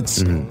loves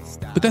Prince.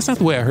 But that's not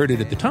the way I heard it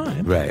at the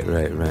time. Right.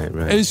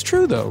 It's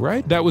true though,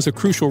 right? That was a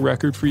crucial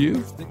record for you?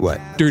 What?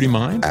 Dirty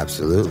Mind?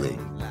 Absolutely.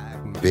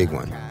 Big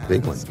one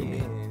for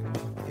me.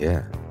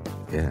 Yeah.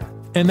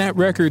 And that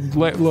record,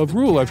 Let Love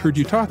Rule, I've heard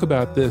you talk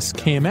about this,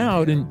 came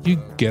out and you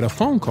get a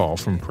phone call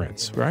from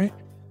Prince, right?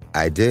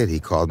 I did. He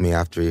called me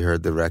after he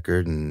heard the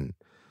record and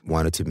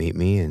wanted to meet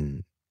me,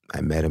 and I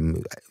met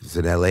him. I was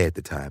in L.A. at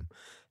the time.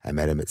 I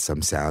met him at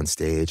some sound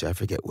stage. I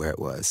forget where it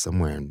was,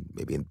 somewhere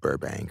maybe in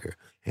Burbank.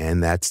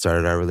 And that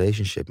started our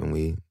relationship, and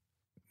we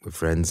were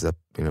friends up,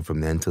 you know,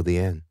 from then till the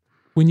end.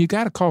 When you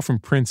got a call from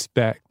Prince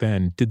back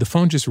then, did the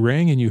phone just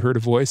ring and you heard a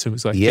voice and it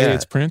was like, hey,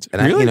 it's Prince?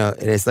 And really?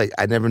 And it's like,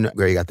 I never knew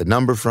where he got the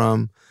number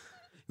from.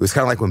 It was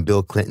kind of like when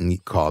Bill Clinton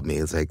called me.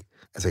 It was like,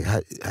 I was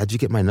like, how'd you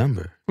get my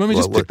number? Let me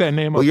just pick that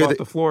name up off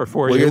the floor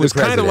for you. It was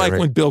kind of like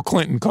when Bill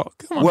Clinton called.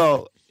 Come on.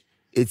 Well,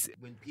 it's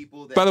when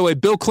people... By the way,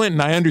 Bill Clinton,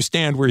 I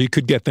understand where he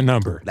could get the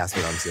number. That's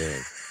what I'm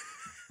saying.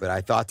 But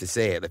I thought to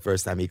say it the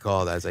first time he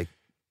called. I was like,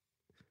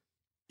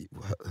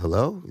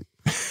 hello?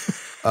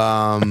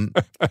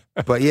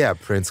 But yeah,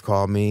 Prince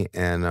called me,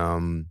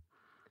 and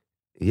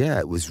yeah,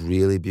 it was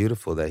really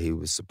beautiful that he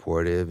was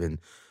supportive and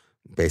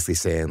basically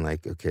saying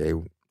like, okay,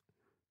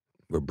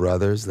 we're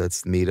brothers,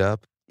 let's meet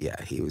up.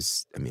 Yeah, he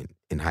was, I mean,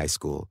 in high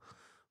school,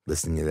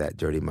 listening to that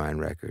Dirty Mind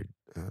record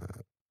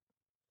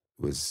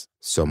was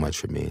so much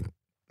for me.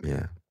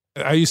 Yeah.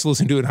 I used to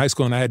listen to it in high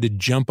school, and I had to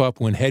jump up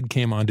when Head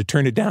came on to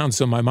turn it down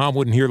so my mom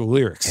wouldn't hear the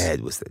lyrics.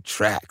 Head was the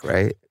track,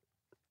 right?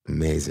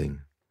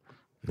 Amazing.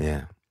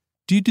 Yeah.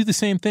 Do you do the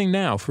same thing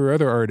now for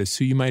other artists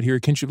who you might hear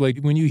kinship? Like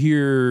when you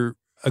hear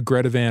a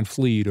Greta Van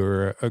Fleet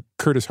or a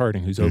Curtis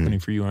Harding who's opening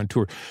for you on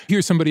tour,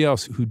 hear somebody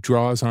else who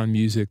draws on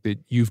music that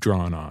you've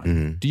drawn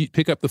on. Do you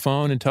pick up the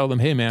phone and tell them,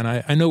 hey man,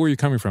 I know where you're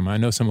coming from. I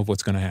know some of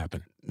what's going to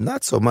happen.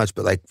 Not so much,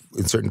 but like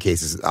in certain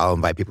cases, I'll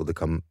invite people to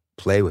come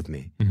play with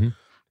me.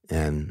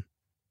 And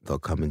they'll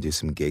come and do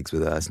some gigs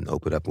with us and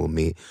open up. We'll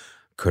meet.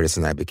 Curtis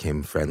and I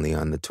became friendly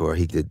on the tour.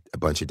 He did a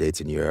bunch of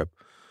dates in Europe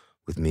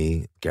with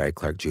me, Gary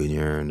Clark Jr.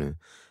 and a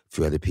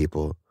few other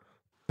people.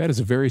 That is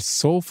a very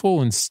soulful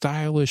and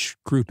stylish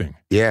grouping.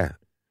 Yeah.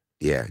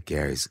 Yeah,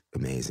 Gary's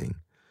amazing.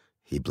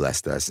 he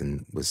blessed us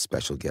and was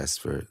special guest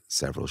for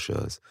several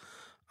shows.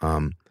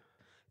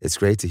 It's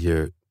great to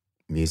hear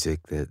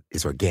music that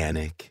is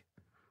organic.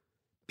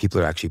 People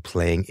are actually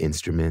playing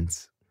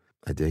instruments.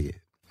 I dig it.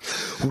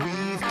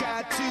 We've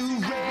got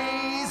to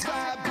raise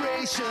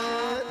vibration.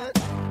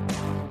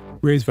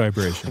 Raise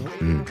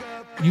vibration.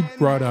 You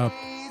brought up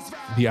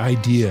the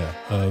idea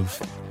of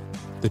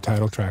the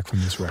title track from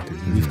this record.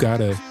 We've got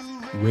to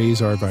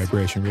raise our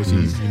vibration.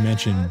 You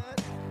mentioned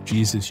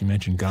Jesus, you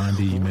mentioned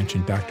Gandhi, you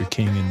mentioned Dr.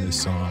 King in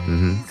this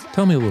song.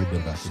 Tell me a little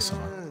bit about this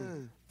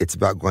song. It's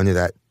about going to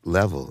that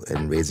level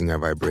and raising our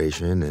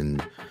vibration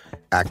and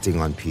acting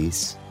on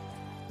peace,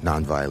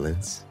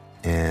 nonviolence.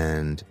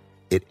 And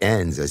it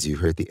ends, as you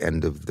heard the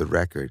end of the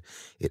record,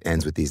 it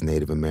ends with these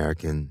Native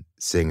American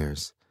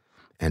singers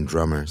and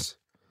drummers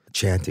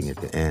chanting at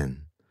the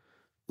end,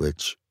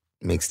 which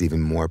makes it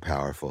even more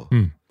powerful.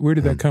 Where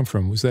did that come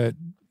from? Was that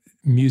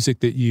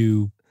music that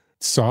you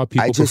saw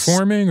people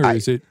performing, or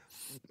is it?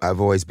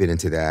 I've always been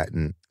into that.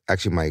 And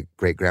actually, my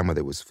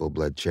great-grandmother was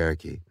full-blood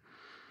Cherokee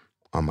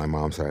on my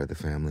mom's side of the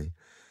family.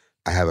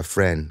 I have a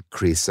friend,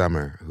 Cree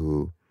Summer,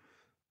 who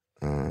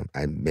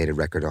I made a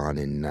record on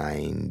in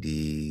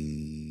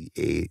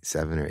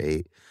 97 or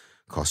 8,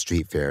 called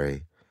Street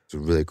Fairy. It's a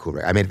really cool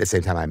record. I made it at the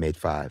same time I made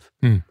 5.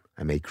 I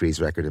made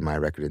Cree's record and my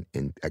record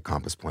at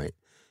Compass Point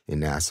in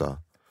Nassau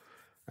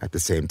at the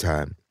same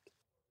time.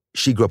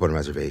 She grew up on a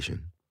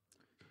reservation.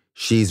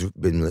 She's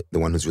been the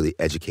one who's really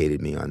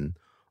educated me on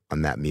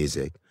that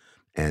music.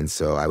 And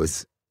so I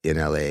was in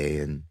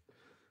LA and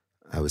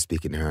I was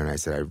speaking to her and I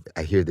said,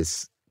 I hear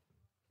this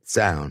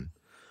sound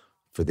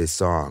for this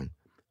song.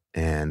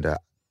 And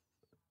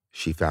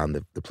she found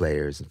the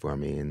players for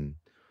me and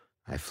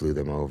I flew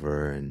them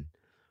over. And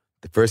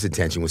the first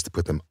intention was to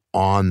put them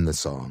on the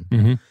song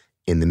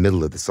in the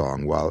middle of the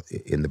song while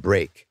in the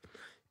break.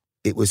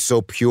 It was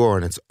so pure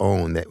on its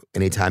own that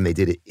anytime they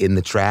did it in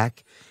the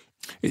track,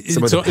 it's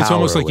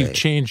almost like you've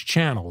changed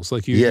channels.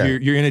 Like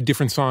you're in a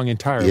different song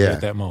entirely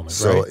at that moment.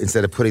 So right?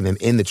 Instead of putting them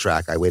in the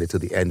track, I waited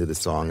till the end of the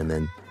song and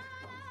then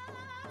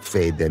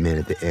fade them in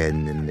at the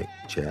end and they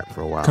chat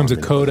for a while. Comes a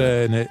coda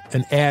and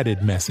an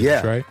added message,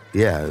 right?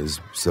 Yeah, it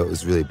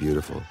was really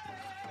beautiful.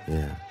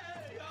 Yeah.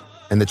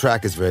 And the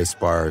track is very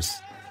sparse.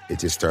 It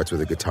just starts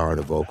with a guitar and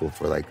a vocal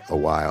for like a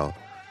while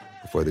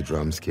before the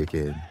drums kick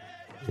in.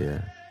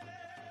 Yeah.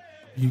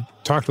 You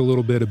talked a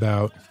little bit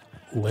about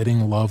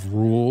letting love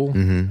rule,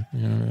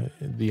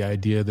 the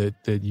idea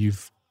that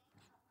you've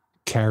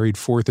carried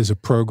forth as a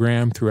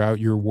program throughout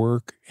your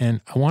work.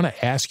 And I want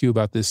to ask you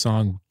about this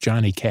song,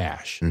 Johnny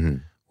Cash,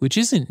 which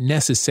isn't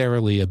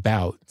necessarily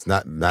about it's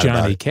not Johnny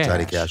about Cash.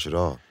 Johnny Cash at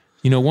all.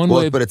 You know,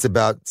 but it's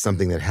about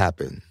something that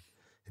happened.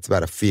 It's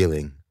about a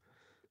feeling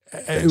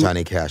that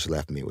Johnny Cash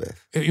left me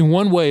with. In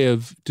one way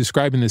of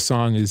describing this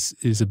song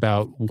is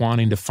about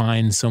wanting to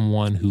find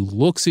someone who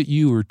looks at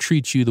you or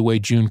treats you the way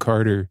June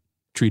Carter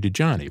treated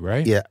Johnny,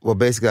 right? Yeah. Well,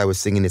 basically, I was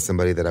singing to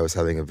somebody that I was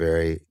having a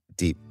very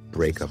deep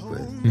breakup with.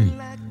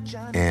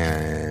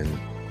 And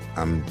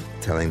I'm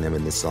telling them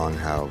in this song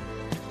how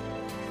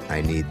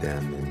I need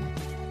them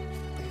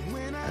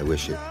and I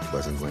wish it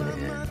wasn't going to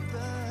end.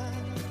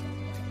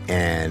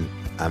 And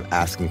I'm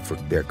asking for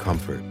their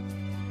comfort.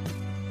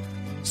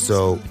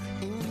 So,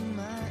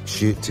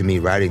 to me,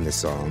 writing this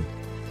song,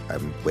 I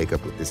wake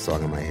up with this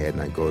song in my head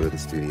and I go to the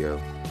studio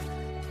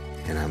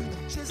and I'm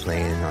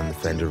playing on the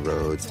Fender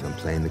Rhodes and I'm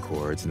playing the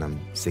chords and I'm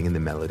singing the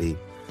melody.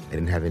 I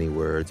didn't have any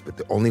words, but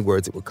the only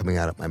words that were coming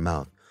out of my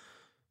mouth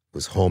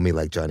was "Hold Me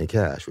Like Johnny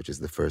Cash," which is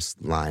the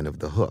first line of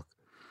the hook.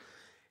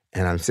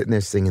 And I'm sitting there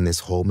singing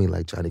this "Hold Me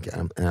Like Johnny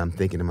Cash," and I'm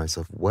thinking to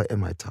myself, what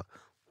am I talking?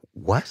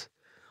 What?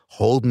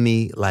 Hold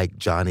me like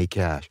Johnny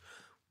Cash.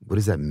 What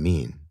does that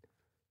mean?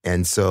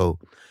 And so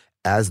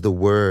as the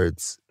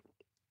words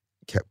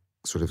kept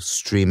sort of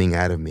streaming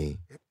out of me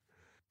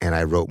and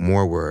I wrote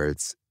more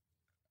words,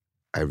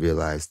 I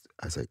realized,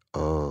 I was like,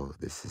 oh,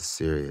 this is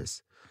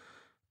serious.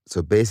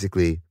 So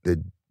basically,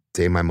 the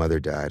day my mother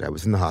died, I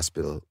was in the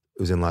hospital. It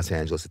was in Los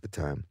Angeles at the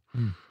time.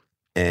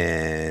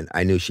 And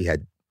I knew she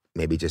had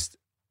maybe just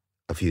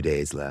a few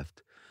days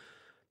left.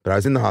 But I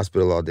was in the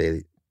hospital all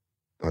day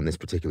on this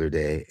particular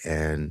day,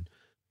 and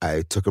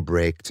I took a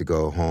break to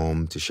go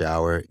home to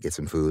shower, get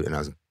some food, and I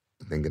was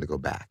then going to go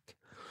back.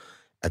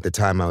 At the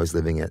time, I was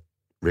living at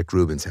Rick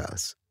Rubin's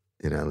house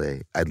in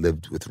L.A. I'd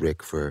lived with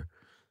Rick for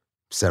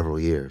several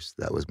years.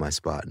 That was my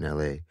spot in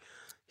L.A.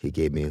 He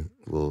gave me a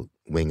little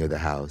wing of the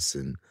house,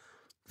 and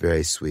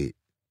very sweet.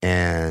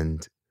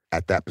 And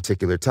at that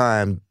particular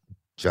time,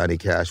 Johnny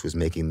Cash was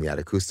making the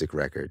acoustic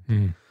record.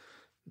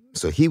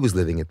 So he was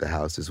living at the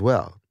house as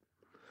well.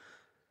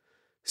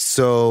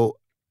 So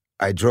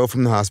I drove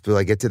from the hospital.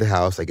 I get to the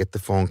house. I get the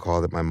phone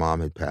call that my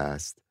mom had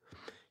passed.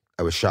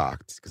 I was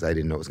shocked because I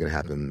didn't know it was going to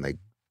happen like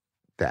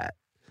that.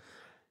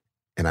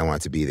 And I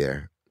wanted to be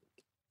there.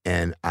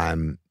 And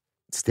I'm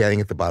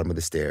standing at the bottom of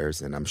the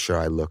stairs, and I'm sure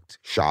I looked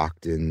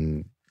shocked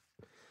and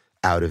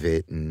out of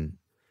it. And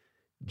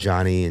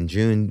Johnny and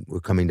June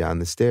were coming down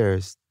the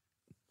stairs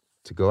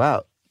to go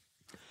out.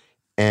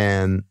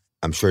 And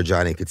I'm sure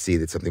Johnny could see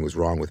that something was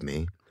wrong with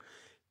me.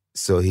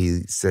 So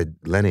he said,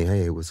 Lenny,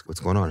 hey, what's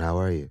going on? How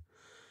are you?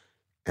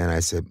 And I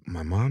said,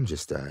 my mom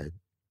just died.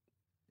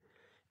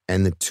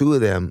 And the two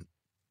of them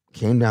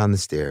came down the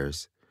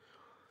stairs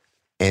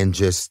and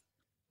just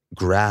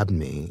grabbed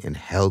me and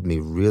held me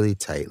really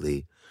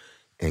tightly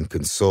and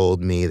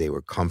consoled me. They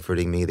were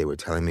comforting me. They were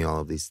telling me all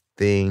of these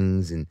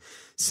things and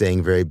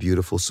saying very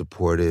beautiful,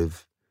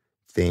 supportive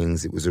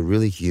things. It was a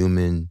really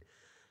human,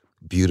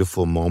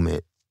 beautiful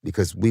moment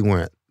because we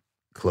weren't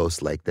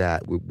close like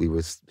that. We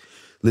were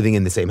living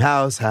in the same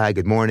house. Hi,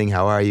 good morning.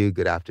 How are you?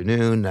 Good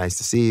afternoon. Nice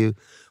to see you.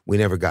 We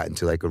never got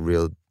into like a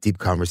real deep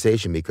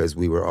conversation because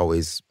we were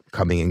always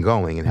coming and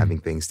going and having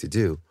things to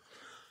do.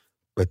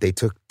 But they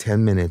took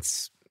 10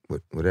 minutes,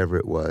 whatever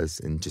it was,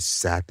 and just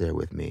sat there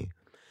with me.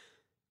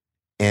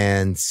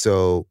 And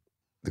so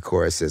the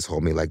chorus says,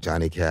 hold me like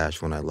Johnny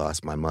Cash when I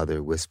lost my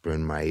mother, whisper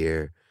in my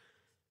ear,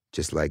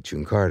 just like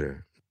June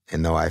Carter.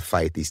 And though I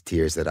fight these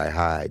tears that I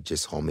hide,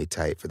 just hold me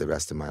tight for the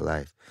rest of my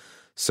life.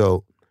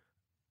 So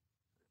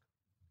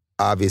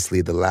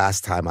obviously the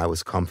last time I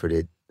was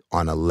comforted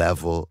on a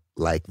level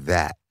like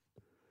that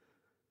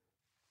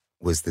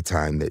was the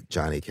time that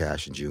Johnny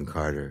Cash and June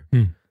Carter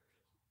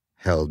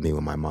held me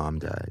when my mom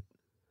died.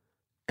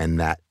 And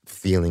that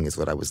feeling is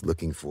what I was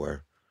looking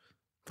for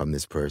from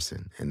this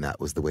person. And that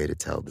was the way to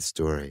tell the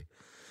story.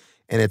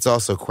 And it's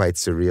also quite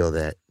surreal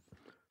that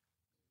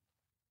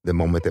the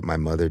moment that my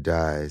mother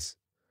dies,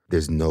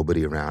 there's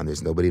nobody around.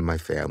 There's nobody in my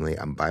family.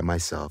 I'm by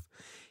myself.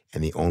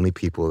 And the only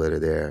people that are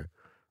there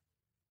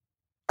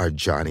are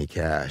Johnny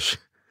Cash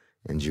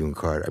and June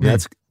Carter. I mean,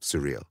 that's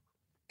surreal.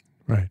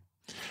 Right.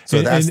 So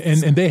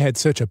and they had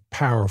such a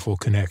powerful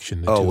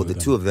connection. The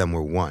two of them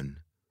were one,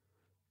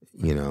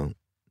 you know.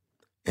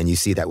 And you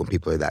see that when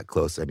people are that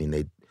close. I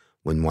mean,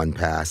 when one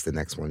passed, the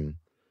next one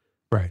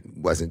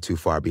wasn't too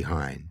far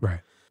behind. Right.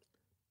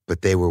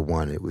 But they were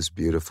one. It was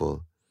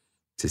beautiful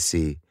to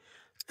see.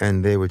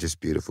 And they were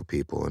just beautiful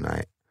people. And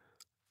I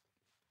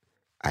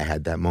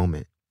had that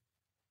moment.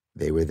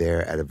 They were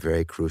there at a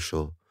very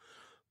crucial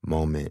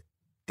moment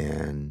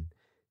and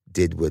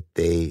did what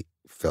they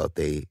felt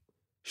they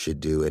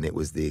should do. And it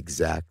was the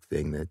exact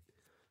thing that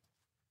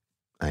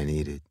I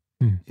needed.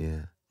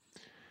 Yeah.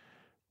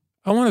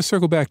 I want to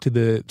circle back to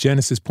the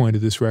genesis point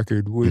of this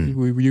record.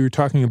 You were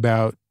talking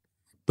about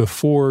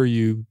before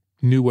you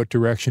knew what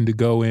direction to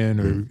go in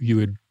or you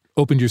had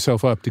opened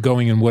yourself up to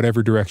going in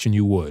whatever direction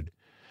you would.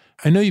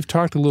 I know you've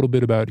talked a little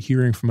bit about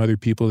hearing from other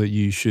people that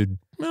you should,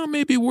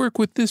 maybe work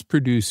with this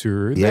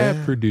producer or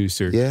that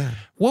producer. Yeah.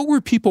 What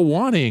were people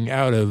wanting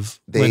out of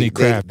Lenny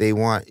Kravitz? They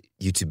want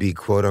you to be,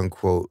 quote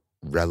unquote,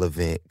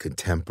 relevant,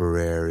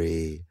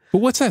 contemporary. But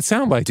what's that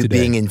sound like to today?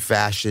 Being in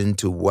fashion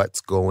to what's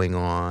going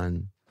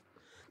on.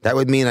 That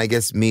would mean, I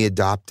guess, me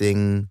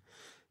adopting,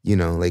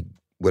 like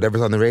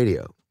whatever's on the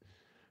radio.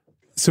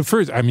 So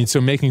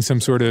so making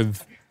some sort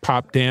of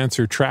pop dance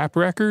or trap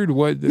record?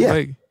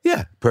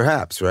 Yeah,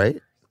 perhaps,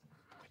 right?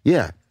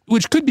 Yeah.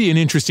 Which could be an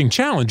interesting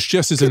challenge,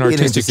 just as an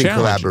artistic challenge.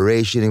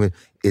 Collaboration.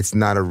 It's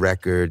not a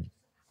record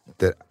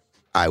that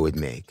I would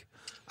make.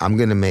 I'm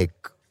going to make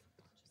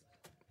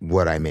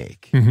what I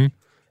make. Mm-hmm.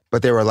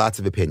 But there were lots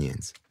of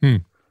opinions.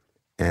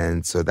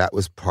 And so that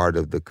was part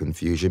of the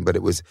confusion. But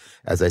it was,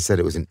 as I said,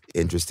 it was an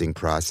interesting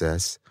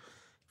process.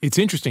 It's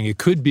interesting. It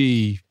could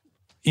be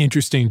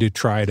interesting to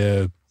try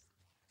to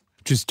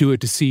just do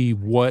it to see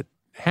what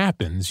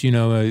happens,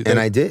 And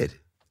I did.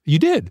 You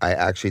did? I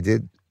actually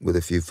did with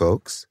a few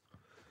folks,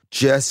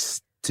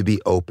 just to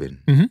be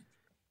open.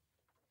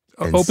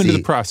 Mm-hmm. Open to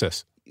the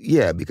process.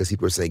 Yeah, because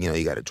people were saying,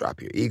 you got to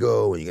drop your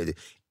ego. And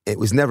it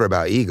was never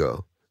about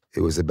ego.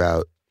 It was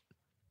about,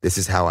 this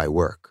is how I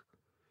work.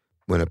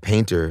 When a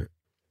painter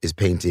is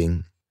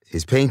painting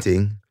his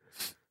painting,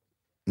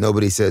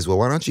 nobody says, well,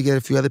 why don't you get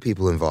a few other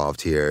people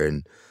involved here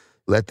and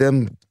let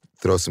them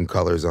throw some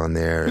colors on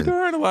there. But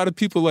there aren't a lot of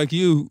people like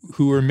you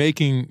who are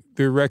making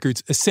their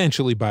records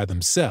essentially by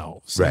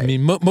themselves. Right. I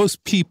mean,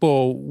 most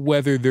people,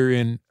 whether they're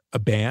in a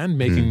band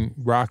making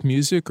rock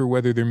music or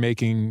whether they're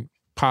making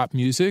pop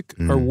music,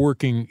 are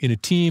working in a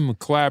team with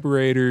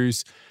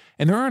collaborators.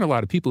 And there aren't a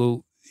lot of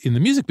people in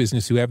the music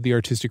business who have the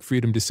artistic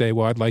freedom to say,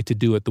 well, I'd like to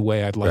do it the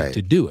way I'd like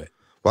to do it.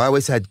 Well, I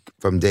always had,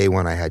 from day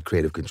one, I had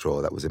creative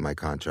control. That was in my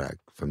contract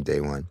from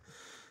day one.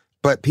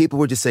 But people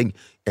were just saying,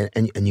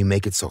 and you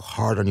make it so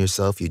hard on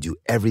yourself, you do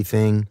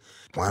everything.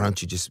 Why don't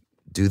you just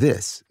do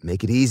this?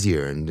 Make it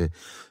easier. And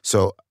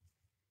so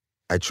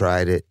I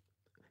tried it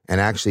and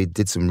actually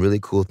did some really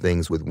cool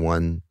things with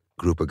one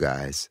group of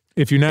guys.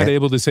 If you're not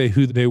able to say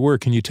who they were,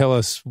 can you tell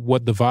us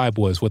what the vibe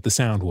was, what the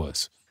sound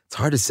was? It's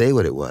hard to say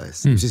what it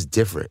was. It was just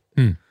different.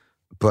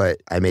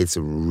 But I made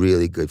some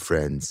really good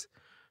friends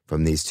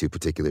from these two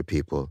particular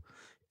people.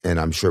 And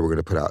I'm sure we're going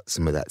to put out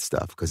some of that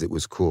stuff because it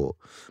was cool.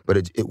 But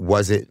it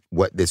wasn't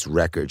what this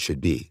record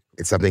should be.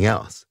 It's something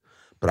else.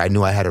 But I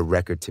knew I had a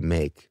record to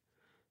make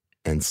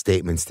and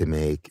statements to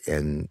make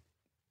and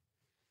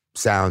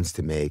sounds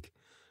to make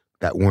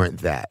that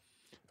weren't that.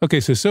 Okay,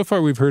 so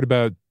far we've heard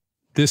about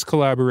this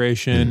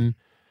collaboration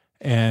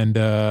and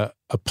a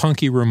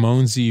punky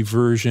Ramones-y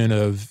version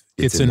of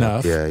it's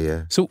enough. Yeah,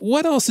 yeah. So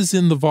what else is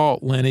in the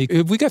vault, Lenny?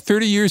 Have we got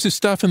 30 years of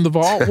stuff in the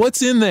vault?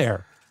 What's in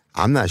there?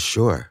 I'm not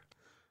sure.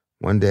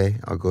 One day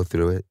I'll go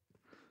through it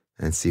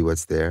and see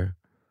what's there.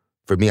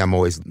 For me, I'm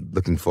always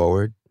looking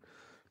forward.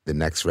 The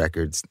next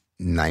record's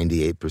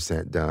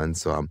 98% done,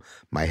 so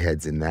my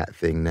head's in that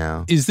thing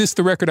now. Is this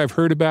the record I've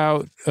heard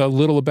about, a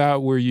little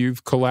about, where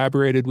you've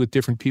collaborated with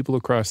different people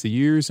across the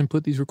years and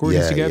put these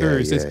recordings together?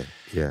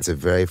 Yeah. It's a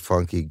very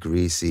funky,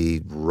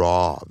 greasy,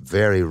 raw,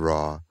 very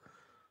raw.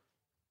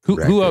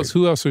 Who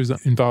else is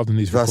involved in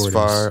these recordings? Thus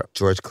far,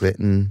 George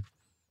Clinton,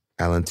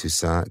 Alan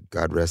Toussaint,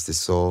 God rest his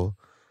soul,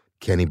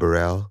 Kenny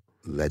Burrell,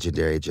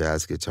 legendary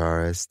jazz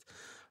guitarist,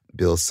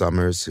 Bill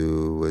Summers,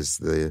 who was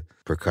the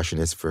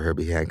percussionist for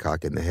Herbie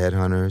Hancock and the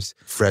Headhunters,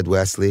 Fred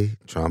Wesley,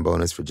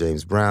 trombonist for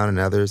James Brown and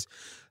others,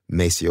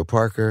 Maceo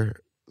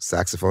Parker,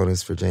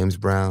 saxophonist for James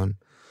Brown,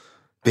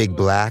 Big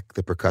Black,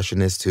 the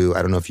percussionist who,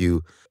 I don't know if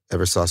you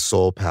ever saw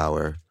Soul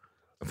Power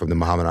from the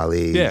Muhammad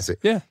Ali. Yeah.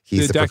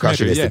 He's the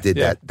percussionist that did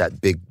yeah.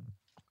 that big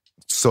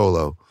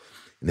solo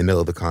in the middle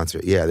of the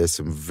concert. Yeah, there's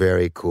some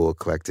very cool,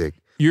 eclectic.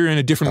 You're in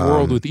a different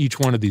world with each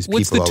one of these.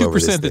 What's the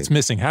 2% that's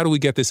missing? How do we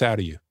get this out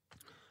of you?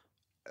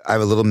 I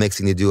have a little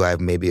mixing to do. I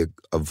have maybe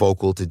a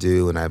vocal to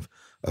do, and I have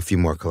a few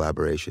more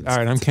collaborations. All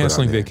right, I'm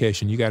canceling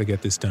vacation. You got to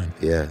get this done.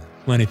 Yeah.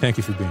 Lenny, thank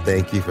you for being here.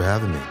 Thank you for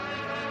having me.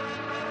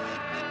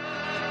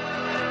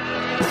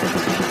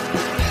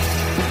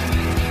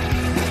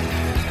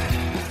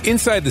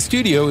 Inside the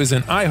Studio is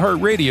an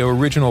iHeartRadio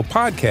original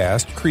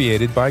podcast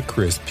created by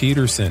Chris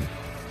Peterson.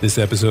 This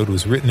episode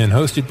was written and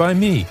hosted by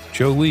me,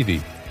 Joe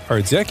Levy. Our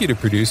executive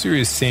producer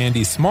is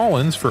Sandy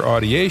Smallins for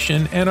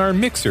Audiation, and our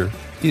mixer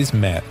is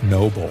Matt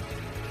Noble.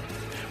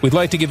 We'd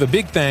like to give a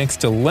big thanks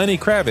to Lenny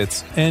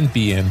Kravitz and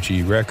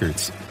BMG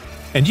Records.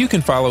 And you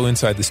can follow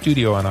Inside the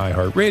Studio on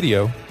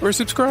iHeartRadio or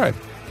subscribe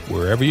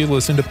wherever you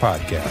listen to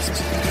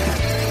podcasts.